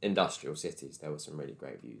industrial cities, there were some really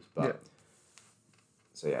great views. But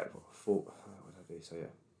what did I do? So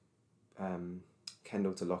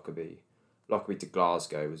Kendal to Lockerbie to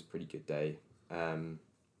Glasgow was a pretty good day.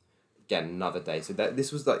 again, another day. So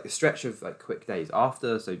this was like a stretch of like quick days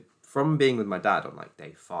after. So from being with my dad on like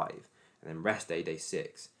day 5, and then rest day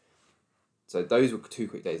 6. So those were 2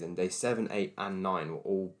 quick days. And day 7, 8, and 9 were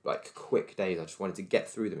all like quick days. I just wanted to get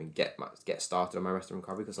through them and get started on my rest and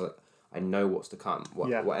recovery because I know what's to come.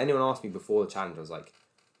 What anyone asked me before the challenge, I was like,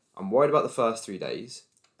 I'm worried about the first 3 days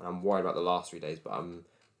and I'm worried about the last 3 days, but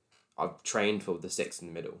I've trained for the 6 in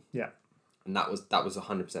the middle. Yeah. And that was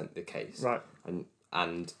 100% the case. Right.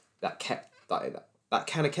 And that kept that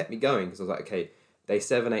kind of kept me going because I was like, okay, day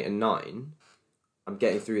 7, 8, and 9, I'm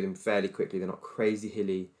getting through them fairly quickly. They're not crazy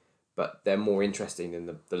hilly, but they're more interesting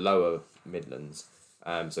than the lower Midlands.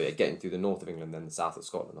 So getting through the north of England, then the south of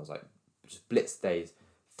Scotland. I was like, just blitz days,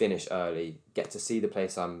 finish early, get to see the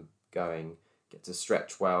place I'm going, get to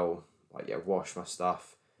stretch well, wash my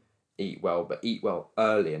stuff, eat well, but eat well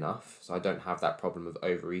early enough so I don't have that problem of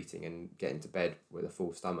overeating and getting to bed with a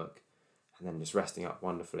full stomach, and then just resting up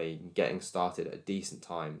wonderfully, getting started at a decent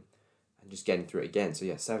time, and just getting through it again.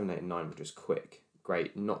 So 7, 8, and 9 were just quick,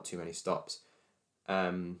 great, not too many stops.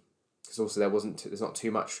 Because also there's not too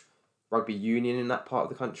much rugby union in that part of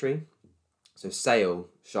the country. So Sale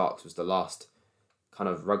Sharks was the last kind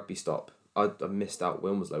of rugby stop. I missed out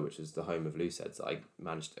Wilmslow, which is the home of Looseheads that I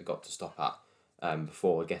got to stop at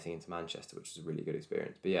before getting into Manchester, which was a really good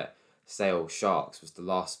experience. But Sale Sharks was the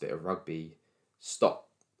last bit of rugby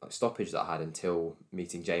stoppage that I had until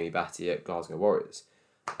meeting Jamie Batty at Glasgow Warriors.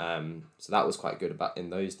 So that was quite good about in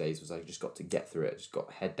those days was I just got to get through it, just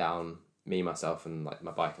got head down, me, myself, and like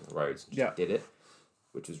my bike on the roads, and just did it,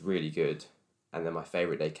 which was really good. And then my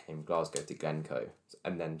favourite day came Glasgow to Glencoe,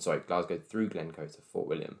 Glasgow through Glencoe to Fort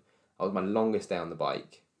William. That was my longest day on the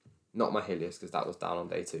bike, not my hilliest because that was down on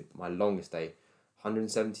day 2. My longest day,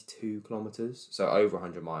 172 kilometres, so over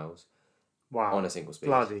 100 miles. Wow! On a single speed.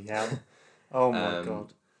 Bloody hell! Oh my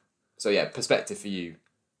god! So perspective for you,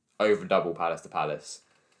 over double Palace to Palace,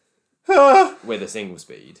 with a single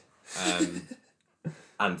speed.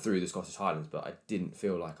 And through the Scottish Highlands, but I didn't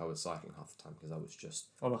feel like I was cycling half the time because I was just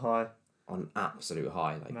on a high, on absolute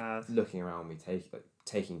high, Mad. Looking around me,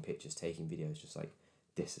 taking pictures, taking videos, just like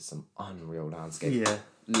this is some unreal landscape. Yeah.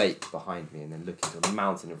 Lake behind me, and then looking to a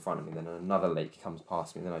mountain in front of me, then another lake comes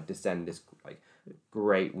past me, and then I descend this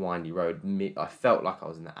great windy road. I felt like I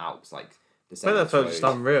was in the Alps, descending. But that felt just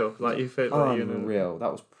unreal. You felt like unreal.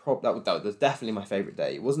 That was definitely my favourite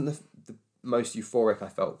day. It wasn't the most euphoric I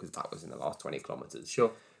felt because that was in the last 20 kilometres.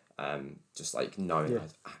 Sure. Just knowing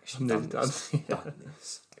I'd actually done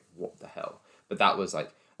this. What the hell? But that was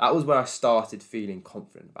where I started feeling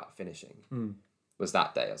confident about finishing. Was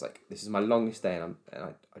that day. I was like, this is my longest day, and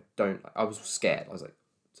I was scared. I was like,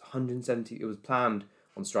 it's 170. It was planned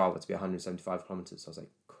on Strava to be 175 kilometres. So I was like,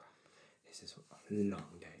 crap, this is a long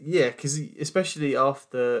day. Yeah, because especially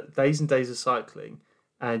after days and days of cycling,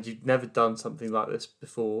 and you've never done something like this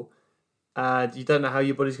before, and you don't know how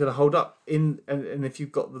your body's going to hold up and if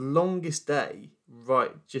you've got the longest day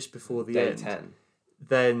right just before the day end, 10,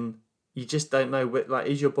 then you just don't know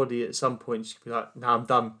is your body at some point just be like, no, I'm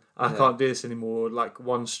done, I can't do this anymore,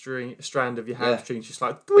 one strand of your hamstrings just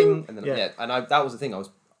bing, and then that was the thing,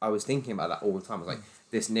 I was thinking about that all the time. I was like,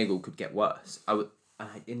 this niggle could get worse.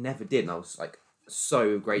 It never did, and I was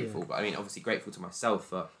so grateful. But I mean, obviously grateful to myself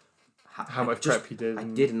for how much prep you did. I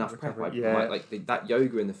did enough prep. That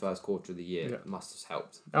yoga in the first quarter of the year must have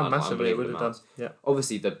helped. Massively, it would have done. Yeah.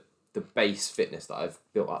 Obviously, the base fitness that I've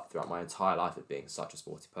built up throughout my entire life of being such a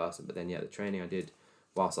sporty person, but then the training I did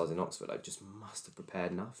whilst I was in Oxford, I just must have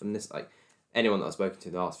prepared enough. And this, anyone that I've spoken to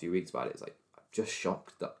in the last few weeks about it is I'm just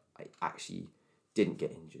shocked that I actually didn't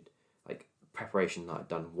get injured. Preparation that I'd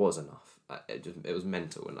done was enough. It was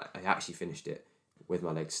mental, and I actually finished it with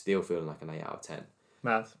my legs still feeling like an 8 out of 10.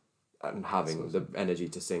 Mad. And having the energy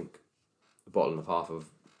to sink a bottle and a half of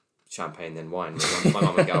champagne then wine with my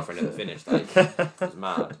mum and girlfriend at the finish. It was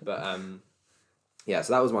mad. But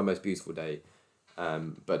so that was my most beautiful day.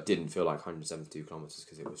 But didn't feel like 172 kilometres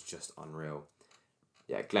because it was just unreal.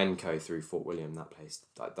 Yeah, Glencoe through Fort William, that place,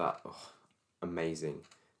 amazing.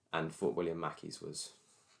 And Fort William Mackey's was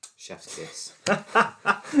chef's kiss. I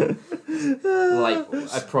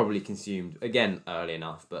probably consumed, again, early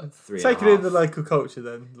enough, but 3.5. Take it in the local culture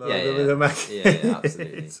then.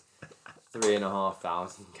 Absolutely.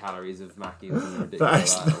 3,500 calories of Mackey's was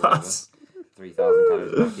ridiculous. That's 3,000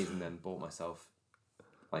 calories of Mackey's, and then bought myself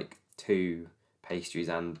 2 pastries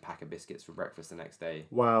and pack of biscuits for breakfast the next day.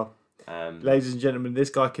 Wow. Ladies and gentlemen, this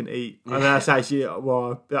guy can eat. And that's actually,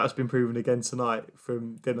 that's been proven again tonight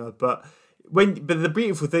from dinner. But the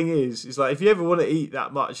beautiful thing is if you ever want to eat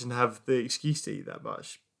that much and have the excuse to eat that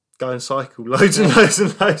much, go and cycle loads and loads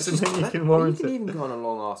and loads, and then you can warrant it. You can even go on a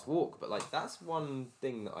long ass walk, but like that's one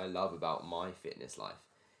thing that I love about my fitness life.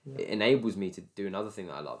 Yeah. It enables me to do another thing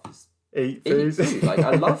that I love is eat food. Like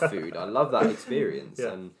I love food. I love that experience,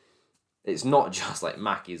 and it's not just like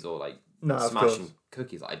Mackies or like smashing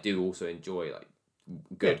cookies. Like, I do also enjoy like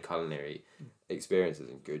good culinary experiences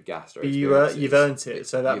and good gastro experiences. You've earned it,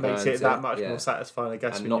 so that makes it that much more satisfying, I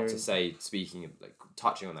guess. And not to say, speaking of like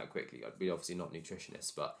touching on that quickly, I'd be obviously not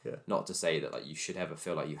nutritionists, but not to say that like you should ever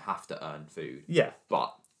feel like you have to earn food. Yeah.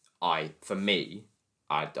 But for me,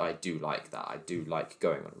 I do like that. I do like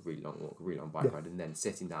going on a really long walk, a really long bike ride, and then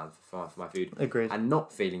sitting down for my food. Agreed. And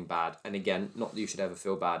not feeling bad. And again, not that you should ever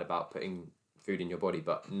feel bad about putting food in your body,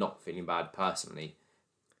 but not feeling bad personally.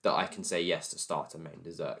 That I can say yes to starter, main,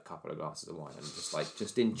 dessert, a couple of glasses of wine, and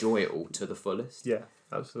just enjoy it all to the fullest. Yeah,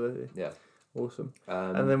 absolutely. Yeah, awesome.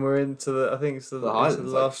 And then we're into the Highlands, the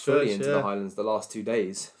last fully stretch, into the Highlands. The last 2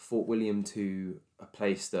 days, Fort William to a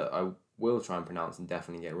place that I will try and pronounce and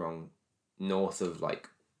definitely get wrong, north of like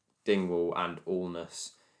Dingwall and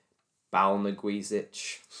Alness,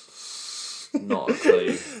 Balnaguisich. Not a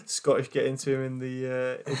clue. Scottish get into him in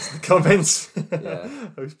the comments. Yeah.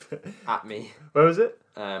 At me. Where was it?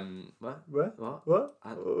 What? Where? What?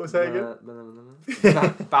 What was that again?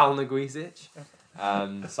 Balnaguisich.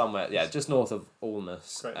 Somewhere, just north of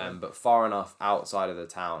Alness. But far enough outside of the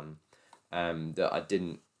town that I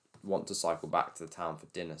didn't want to cycle back to the town for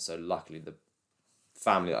dinner. So luckily the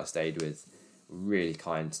family that I stayed with were really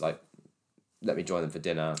kind to like let me join them for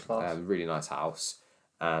dinner. Really nice house.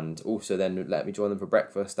 And also then let me join them for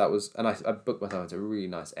breakfast. That was, and I booked myself into a really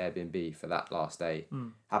nice Airbnb for that last day.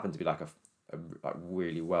 Happened to be like a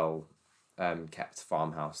really well kept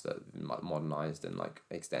farmhouse that like modernised and like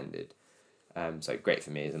extended. So great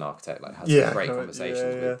for me as an architect. Like had some great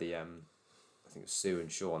conversations with the I think it was Sue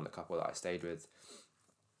and Sean, the couple that I stayed with.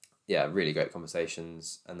 Yeah, really great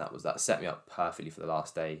conversations, and that set me up perfectly for the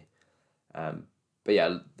last day. But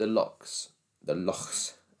yeah, the lochs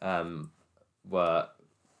were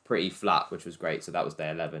pretty flat, which was great. So that was day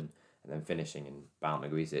 11, and then finishing in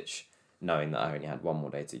Balnaguisich, knowing that I only had one more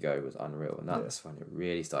day to go, was unreal. And that's when it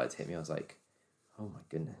really started to hit me. I was like, oh my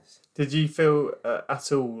goodness. Did you feel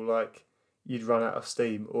at all like you'd run out of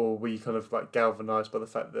steam, or were you kind of like galvanised by the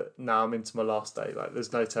fact that now I'm into my last day, like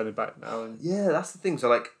there's no turning back now? And yeah, that's the thing. So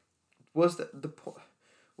like, was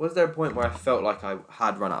there a point where I felt like I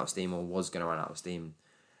had run out of steam or was going to run out of steam?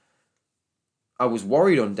 I was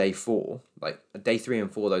worried on day 4, like day 3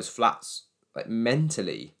 and 4, those flats, like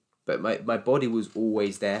mentally, but my body was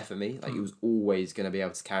always there for me. Like it was always going to be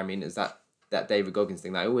able to carry me. And it's that David Goggins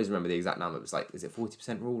thing that I always remember the exact number. It was like, is it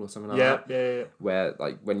 40% rule or something like that? Yeah. Where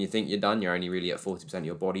like when you think you're done, you're only really at 40% of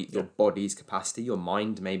your body, your body's capacity. Your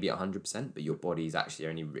mind may be at 100%, but your body's actually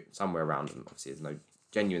only somewhere around. And obviously there's no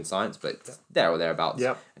genuine science, but there or thereabouts.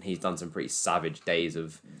 Yep. And he's done some pretty savage days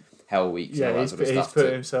of hell weeks and all that sort of stuff. He's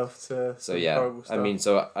put himself to horrible stuff. I mean,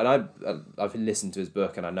 so I've listened to his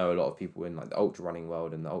book, and I know a lot of people in like the ultra running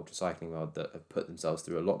world and the ultra cycling world that have put themselves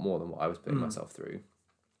through a lot more than what I was putting myself through.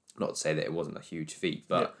 Not to say that it wasn't a huge feat,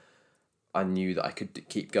 but I knew that I could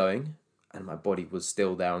keep going, and my body was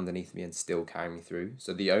still there underneath me and still carrying me through.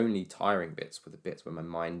 So the only tiring bits were the bits where my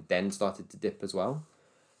mind then started to dip as well.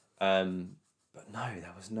 But no,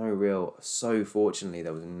 there was no real... So fortunately,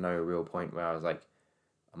 there was no real point where I was like,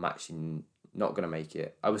 I'm actually not going to make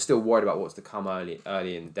it. I was still worried about what's to come early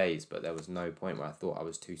in the days, but there was no point where I thought I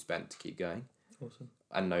was too spent to keep going. Awesome.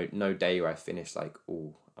 And no day where I finished like,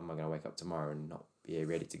 oh, am I going to wake up tomorrow and not be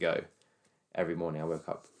ready to go? Every morning I woke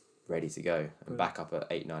up ready to go and back up at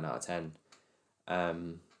 8, 9 out of 10.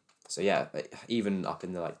 So yeah, even up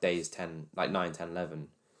in the like days 10, like 9, 10, 11,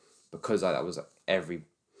 because that was every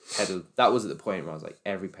pedal. That was at the point where I was like,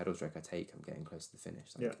 every pedal stroke I take, I'm getting close to the finish.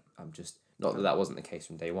 Like, I'm just, not that wasn't the case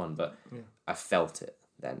from day 1, but I felt it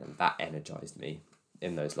then, and that energized me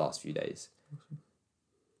in those last few days. Awesome.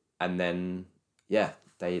 And then,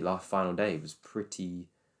 final day was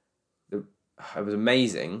it was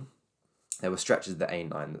amazing. There were stretches of the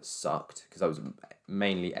A9 that sucked, because I was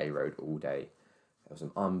mainly A-road all day. There were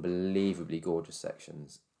some unbelievably gorgeous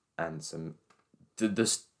sections, and some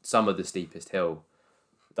of the steepest hill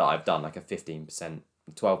that I've done, like a 15%, 12%,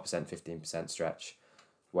 15% stretch,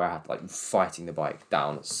 where I had like fighting the bike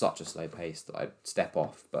down at such a slow pace that I'd step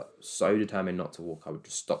off, but so determined not to walk, I would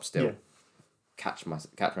just stop still, catch my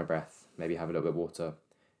breath, maybe have a little bit of water,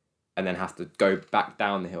 and then have to go back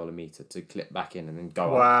down the hill a metre to clip back in and then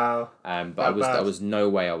go up. But there was no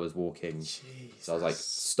way I was walking. Jesus. So I was like,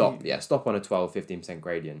 stop on a 12-15%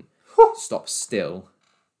 gradient, stop still,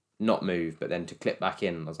 not move, but then to clip back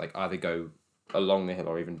in, I was like, either go along the hill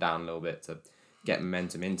or even down a little bit to get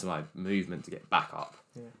momentum into my movement to get back up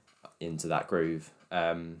into that groove.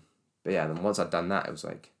 But yeah, then once I'd done that, it was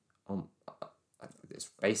like, it's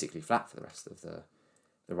basically flat for the rest of the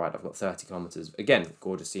ride. I've got 30 kilometers. Again,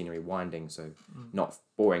 gorgeous scenery, winding, so not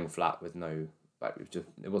boring flat with no, like,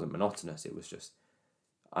 it wasn't monotonous. It was just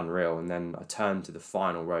unreal. And then I turned to the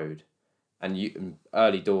final road, and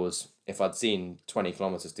early doors, if I'd seen 20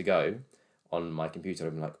 kilometers to go on my computer,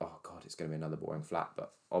 I'd been like, oh God, it's going to be another boring flat.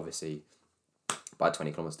 But obviously, by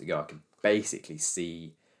 20 kilometers to go, I could basically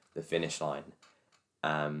see the finish line.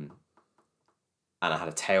 And I had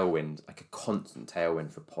a tailwind, like a constant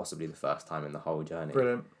tailwind for possibly the first time in the whole journey.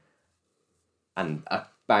 Brilliant. And I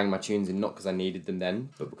banged my tunes in, not because I needed them then,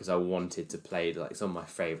 but because I wanted to play like some of my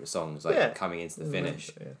favourite songs, like coming into the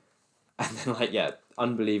finish. Yeah. And then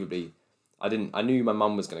unbelievably, I knew my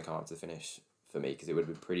mum was going to come up to the finish for me, because it would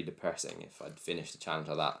have been pretty depressing if I'd finished the challenge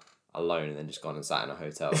like that alone and then just gone and sat in a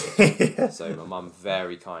hotel. So my mum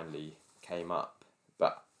very kindly came up,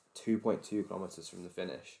 but 2.2 kilometres from the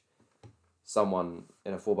finish, someone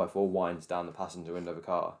in a 4x4 winds down the passenger window of a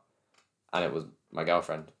car, and it was my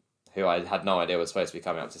girlfriend, who I had no idea was supposed to be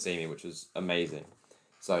coming up to see me, which was amazing.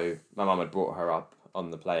 So my mum had brought her up on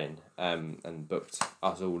the plane, and booked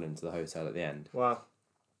us all into the hotel at the end. Wow.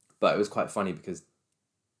 But it was quite funny because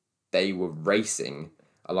they were racing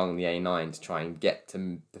along the A9 to try and get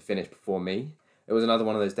to the finish before me. It was another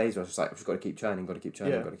one of those days where I was just like, I've just got to keep churning, got to keep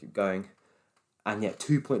keep going. And yet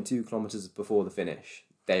 2.2 kilometres before the finish,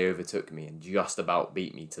 they overtook me and just about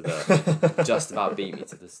beat me to the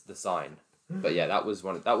the sign. But yeah, that was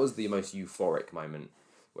the most euphoric moment,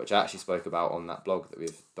 which I actually spoke about on that blog that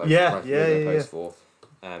we've both post for.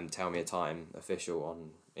 Tell Me a Time official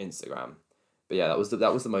on Instagram. But yeah, that was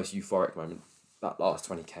the most euphoric moment. That last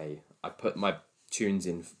 20k, I put my tunes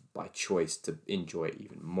in by choice to enjoy it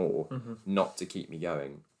even more, not to keep me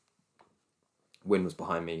going. Wind was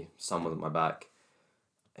behind me, sun was at my back.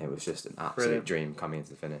 It was just an absolute dream coming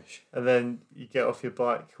into the finish. And then you get off your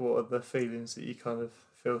bike. What are the feelings that you kind of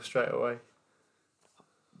feel straight away?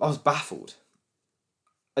 I was baffled.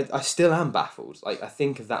 I still am baffled. Like, I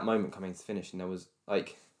think of that moment coming to the finish, and there was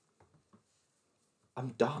like,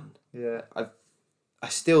 I'm done. Yeah. I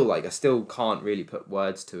still can't really put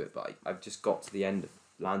words to it, but I've just got to the end of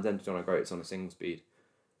Land's End on a Groat. It's on a single speed,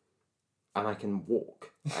 and I can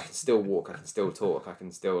walk. I can still walk. I can still talk. I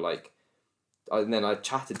can still and then I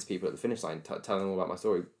chatted to people at the finish line, telling them all about my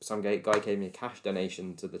story. Some guy gave me a cash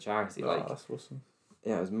donation to the charity. That's awesome.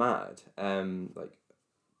 Yeah, it was mad.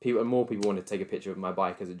 More people wanted to take a picture of my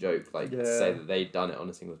bike as a joke, to say that they'd done it on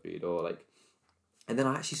a single speed, or and then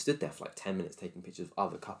I actually stood there for 10 minutes taking pictures of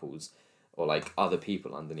other couples or other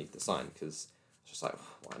people underneath the sign, because it's just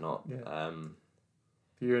why not? Yeah.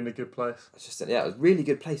 You're in a good place. It's just it was a really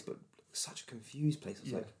good place, but such a confused place.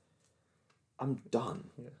 I was I'm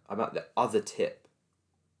done. Yeah. I'm at the other tip.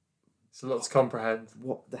 It's a lot to comprehend.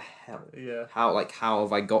 What the hell? Yeah. How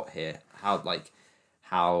have I got here? How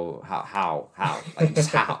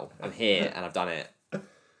just how? I'm here and I've done it.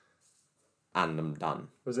 And I'm done.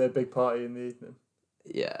 Was there a big party in the evening?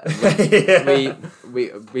 Yeah.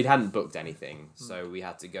 We hadn't booked anything, so we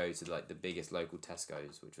had to go to the biggest local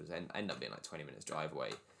Tesco's, which was end up being 20 minutes drive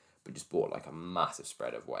away. We just bought a massive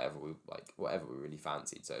spread of whatever we really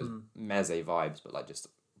fancied. So it was meze vibes, but just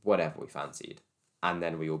whatever we fancied. And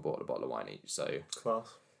then we all bought a bottle of wine each. So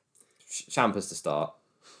class. Champers to start,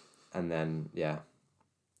 and then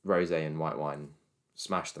rosé and white wine,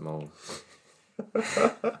 smashed them all.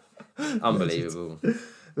 Unbelievable.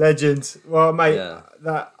 Legend. Well, mate,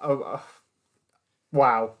 that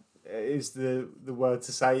wow is the word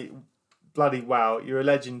to say. Bloody wow! You're a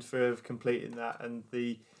legend for completing that, and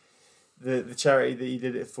the charity that you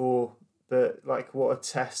did it for. But what a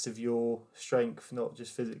test of your strength, not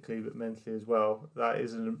just physically but mentally as well. That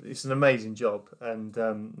is it's an amazing job, and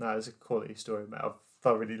it's a quality story, mate. I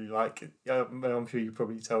thoroughly like it. I'm sure you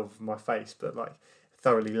probably tell from my face, but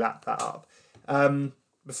thoroughly lapped that up.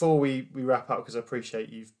 Before we wrap up, because I appreciate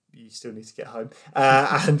you still need to get home,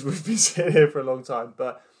 and we've been sitting here for a long time.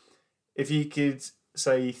 But if you could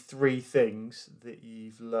say 3 things that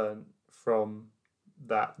you've learned from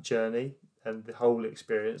that journey and the whole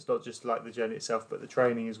experience, not just the journey itself, but the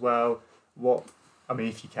training as well.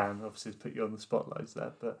 If you can, obviously, to put you on the spotlights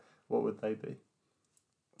there, but what would they be?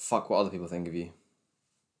 Fuck what other people think of you.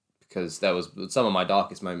 Because there was some of my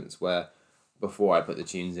darkest moments where, before I put the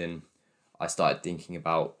tunes in, I started thinking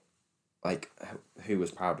about who was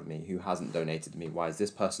proud of me, who hasn't donated to me, why has this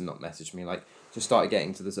person not messaged me? Just started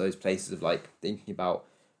getting to those places of thinking about,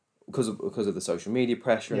 because of the social media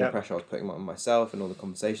pressure and the pressure I was putting on myself and all the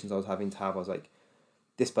conversations I was having to have, I was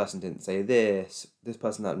this person didn't say this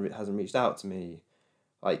person hasn't reached out to me,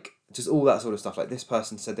 like just all that sort of stuff. Like this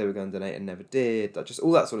person said they were going to donate and never did. Like just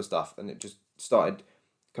all that sort of stuff, and it just started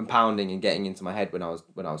compounding and getting into my head when I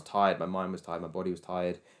was tired. My mind was tired, my body was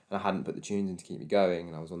tired, and I hadn't put the tunes in to keep me going.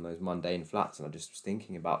 And I was on those mundane flats, and I just was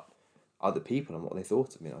thinking about other people and what they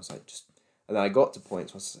thought of me. And I was like, and then I got to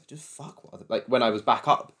points where I was like, just fuck what like when I was back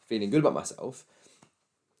up feeling good about myself,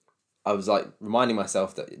 I was like reminding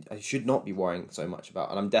myself that I should not be worrying so much about,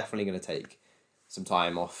 and I'm definitely going to take some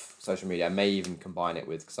time off social media. I may even combine it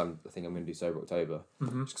with, because I think I'm going to do Sober October,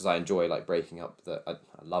 just because I enjoy like breaking up I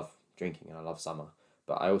love drinking and I love summer,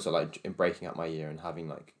 but I also like in breaking up my year and having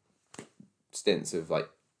like stints of like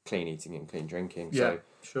clean eating and clean drinking. Yeah, so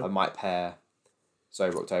sure. I might pair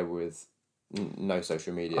Sober October with no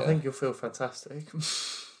social media. I think you'll feel fantastic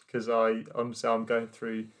because I'm going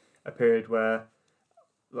through a period where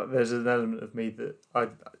like there's an element of me that I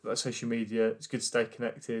like social media. It's good to stay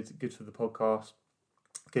connected, good for the podcast,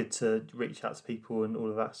 good to reach out to people and all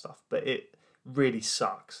of that stuff. But it really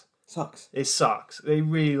sucks. It sucks. It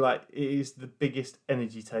really it is the biggest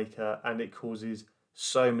energy taker, and it causes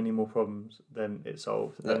so many more problems than it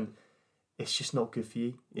solves. Yeah. And it's just not good for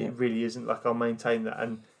you. It really isn't. Like I'll maintain that,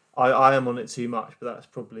 and I am on it too much, but that's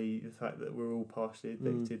probably the fact that we're all partially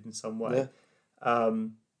addicted in some way. Yeah.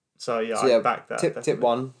 So I back that. Tip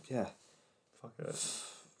one, Fuck it.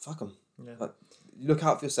 Fuck them. Yeah. Like, you look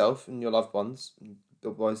out for yourself and your loved ones,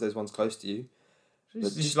 those ones close to you.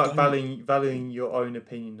 Just like valuing your own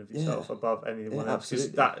opinion of yourself above anyone else.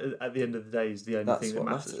 Because that, at the end of the day, is the only thing that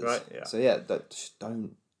matters, right? Yeah. So just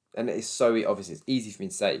don't. And it's so obviously it's easy for me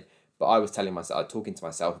to say, but I was telling myself, talking to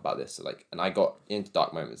myself about this. So and I got into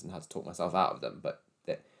dark moments and had to talk myself out of them. But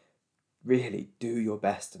really do your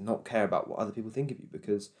best and not care about what other people think of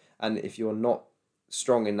you, and if you're not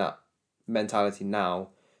strong in that mentality now,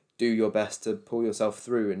 do your best to pull yourself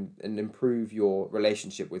through and improve your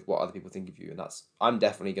relationship with what other people think of you. And I'm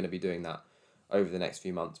definitely going to be doing that over the next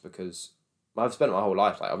few months, because I've spent my whole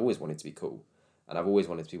life I've always wanted to be cool, and I've always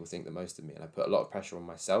wanted people to think the most of me, and I put a lot of pressure on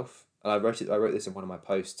myself. And I wrote this in one of my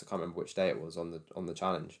posts. I can't remember which day it was on the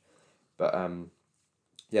challenge, but I'm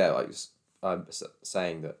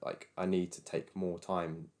saying that I need to take more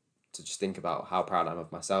time to just think about how proud I am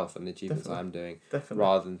of myself and the achievements I am doing,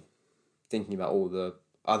 rather than thinking about all the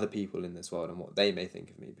other people in this world and what they may think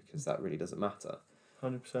of me, because that really doesn't matter.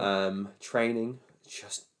 100%. Training,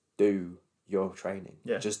 just do your training.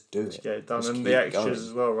 Yeah. Just do it. Just get it done. And the extras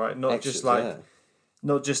as well, right? Not just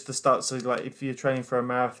the start. So if you're training for a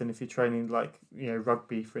marathon, if you're training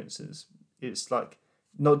rugby, for instance, it's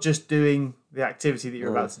not just doing the activity that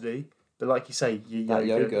you're about to do, but like you say, your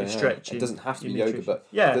yoga, your stretching. It doesn't have to be yoga, but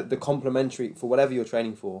the complementary, for whatever you're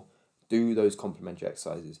training for, do those complementary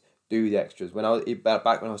exercises. Do the extras. When I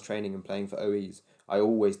was training and playing for OEs, I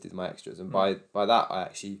always did my extras, and by that I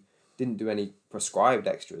actually didn't do any prescribed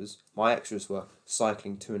extras. My extras were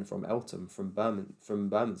cycling to and from Eltham from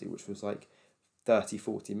Bermondsey, which was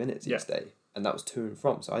 30-40 minutes each day, and that was to and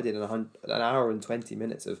from. So I did an hour and 20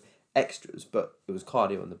 minutes of extras, but it was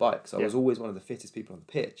cardio on the bike. So I was always one of the fittest people on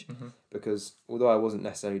the pitch, because although I wasn't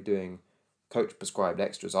necessarily doing coach prescribed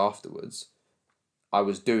extras afterwards, I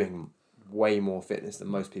was doing way more fitness than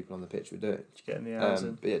most people on the pitch were doing. Just getting the hours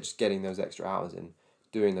in. But just getting those extra hours in,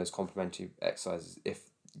 doing those complementary exercises. If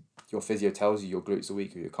your physio tells you your glutes are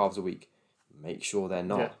weak or your calves are weak, make sure they're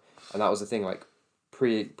not. Yeah. And that was the thing, warming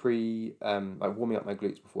up my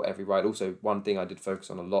glutes before every ride. Also, one thing I did focus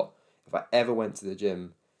on a lot, if I ever went to the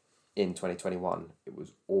gym in 2021, it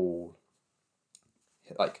was all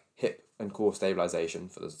hip and core stabilization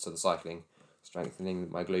for the cycling, strengthening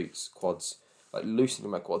my glutes, quads, loosening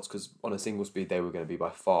my quads, because on a single speed they were going to be by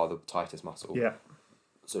far the tightest muscle. Yeah.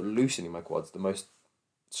 So loosening my quads, the most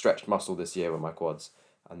stretched muscle this year were my quads,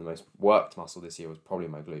 and the most worked muscle this year was probably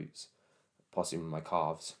my glutes, possibly my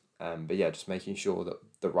calves. But just making sure that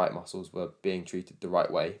the right muscles were being treated the right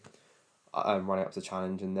way. Running up to the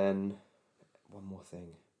challenge, and then one more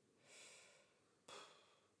thing.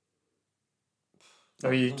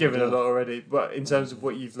 You've given a lot already, but in terms of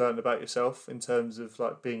what you've learned about yourself, in terms of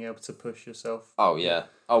being able to push yourself. Oh yeah.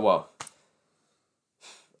 Oh well.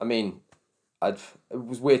 I mean, it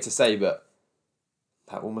was weird to say, but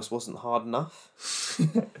that almost wasn't hard enough.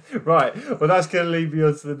 Right. Well, that's going to lead me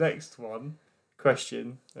on to the next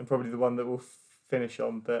question, and probably the one that we'll finish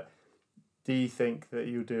on. But do you think that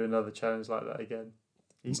you'll do another challenge like that again?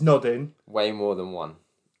 He's nodding. Way more than one.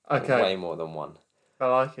 Okay. Way more than one. I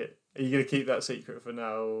like it. Are you going to keep that secret for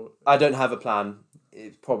now? Or? I don't have a plan.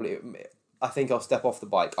 I think I'll step off the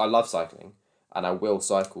bike. I love cycling, and I will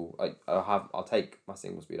cycle. I'll take my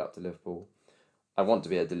single speed up to Liverpool. I want to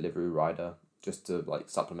be a delivery rider. just to like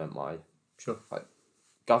supplement my like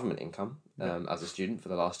government income as a student for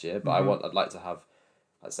the last year. But I'd like to have,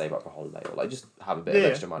 like, save up for a holiday or like just have a bit of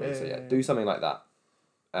extra money. Do something like that.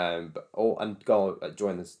 And go like,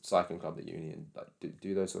 join the cycling club at uni and like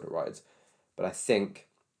do those sort of rides. But I think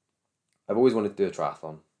I've always wanted to do a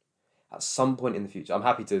triathlon at some point in the future. I'm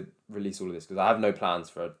happy to release all of this because I have no plans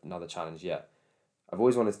for another challenge yet. I've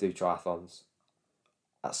always wanted to do triathlons.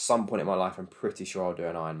 At some point in my life, I'm pretty sure I'll do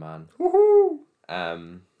an Ironman.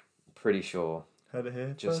 Woohoo! Pretty sure. Heard it here.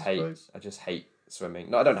 I just hate swimming.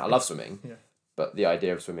 No, I don't know. I love swimming. Yeah. But the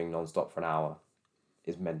idea of swimming non-stop for an hour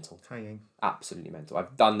is mental. Hanging. Absolutely mental.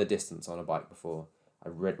 I've done the distance on a bike before.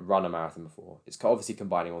 I've run a marathon before. It's obviously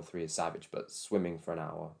combining all three is savage, but swimming for an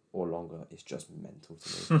hour or longer is just mental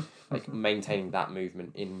to me. Like maintaining that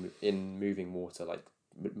movement in moving water, like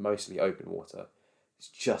mostly open water, it's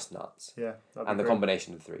just nuts. Yeah. And the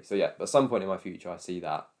combination of the three. So yeah, at some point in my future, I see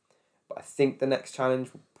that. But I think the next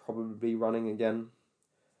challenge will probably be running again.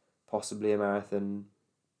 Possibly a marathon,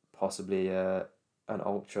 possibly an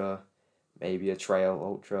ultra, maybe a trail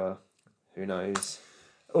ultra. Who knows?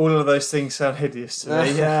 All of those things sound hideous to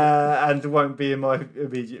me, and won't be in my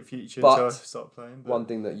immediate future until I start playing. One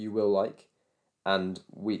thing that you will like, and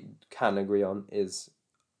we can agree on, is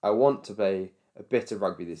I want to play a bit of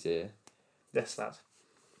rugby this year. Yes, lad.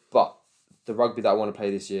 But the rugby that I want to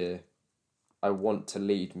play this year, I want to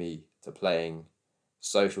lead me to playing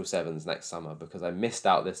social sevens next summer because I missed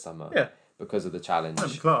out this summer because of the challenge.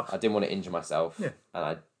 I didn't want to injure myself, and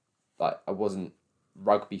I wasn't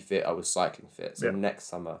rugby fit. I was cycling fit. So next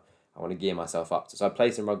summer I want to gear myself up. So I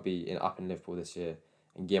played some rugby up in Liverpool this year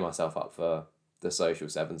and gear myself up for the social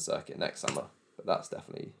sevens circuit next summer. But that's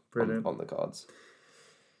definitely on the cards.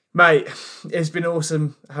 Mate, it's been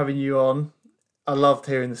awesome having you on. I loved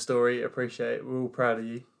hearing the story. Appreciate it. We're all proud of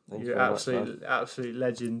you. You're absolute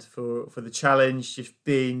legend for the challenge, just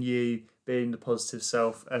being you, being the positive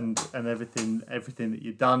self, and everything that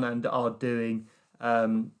you've done and are doing.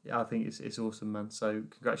 I think it's awesome, man. So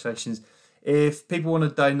congratulations. If people want to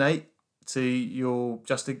donate to your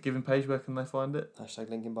Just a Giving page, where can they find it?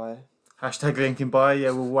 #link in bio. #link in bio.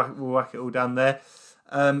 Yeah, we'll whack it all down there.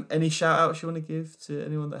 Any shout outs you want to give to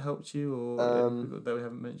anyone that helped you or that we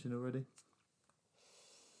haven't mentioned already?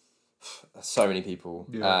 So many people.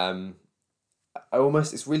 Yeah.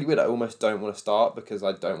 It's really weird. I almost don't want to start because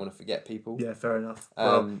I don't want to forget people. Yeah, fair enough.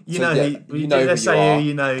 Let's say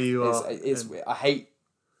you know who you are. I hate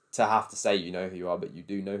to have to say you know who you are, but you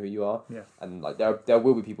do know who you are. Yeah. And like there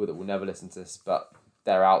will be people that will never listen to this, but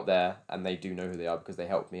they're out there and they do know who they are because they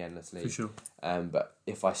helped me endlessly. For sure. But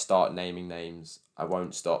if I start naming names, I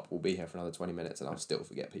won't stop. We'll be here for another 20 minutes and I'll still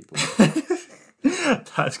forget people.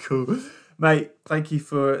 That's cool. Mate, thank you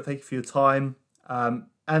for your time.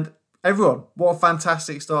 And everyone, what a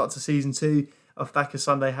fantastic start to season 2 of Back a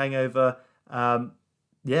Sunday Hangover.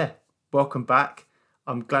 Welcome back.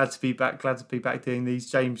 I'm glad to be back doing these.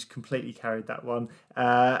 James completely carried that one.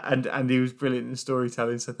 And he was brilliant in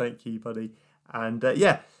storytelling, so thank you, buddy. And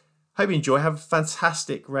hope you enjoy. Have a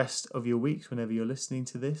fantastic rest of your weeks whenever you're listening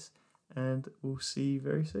to this. And we'll see you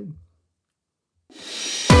very soon.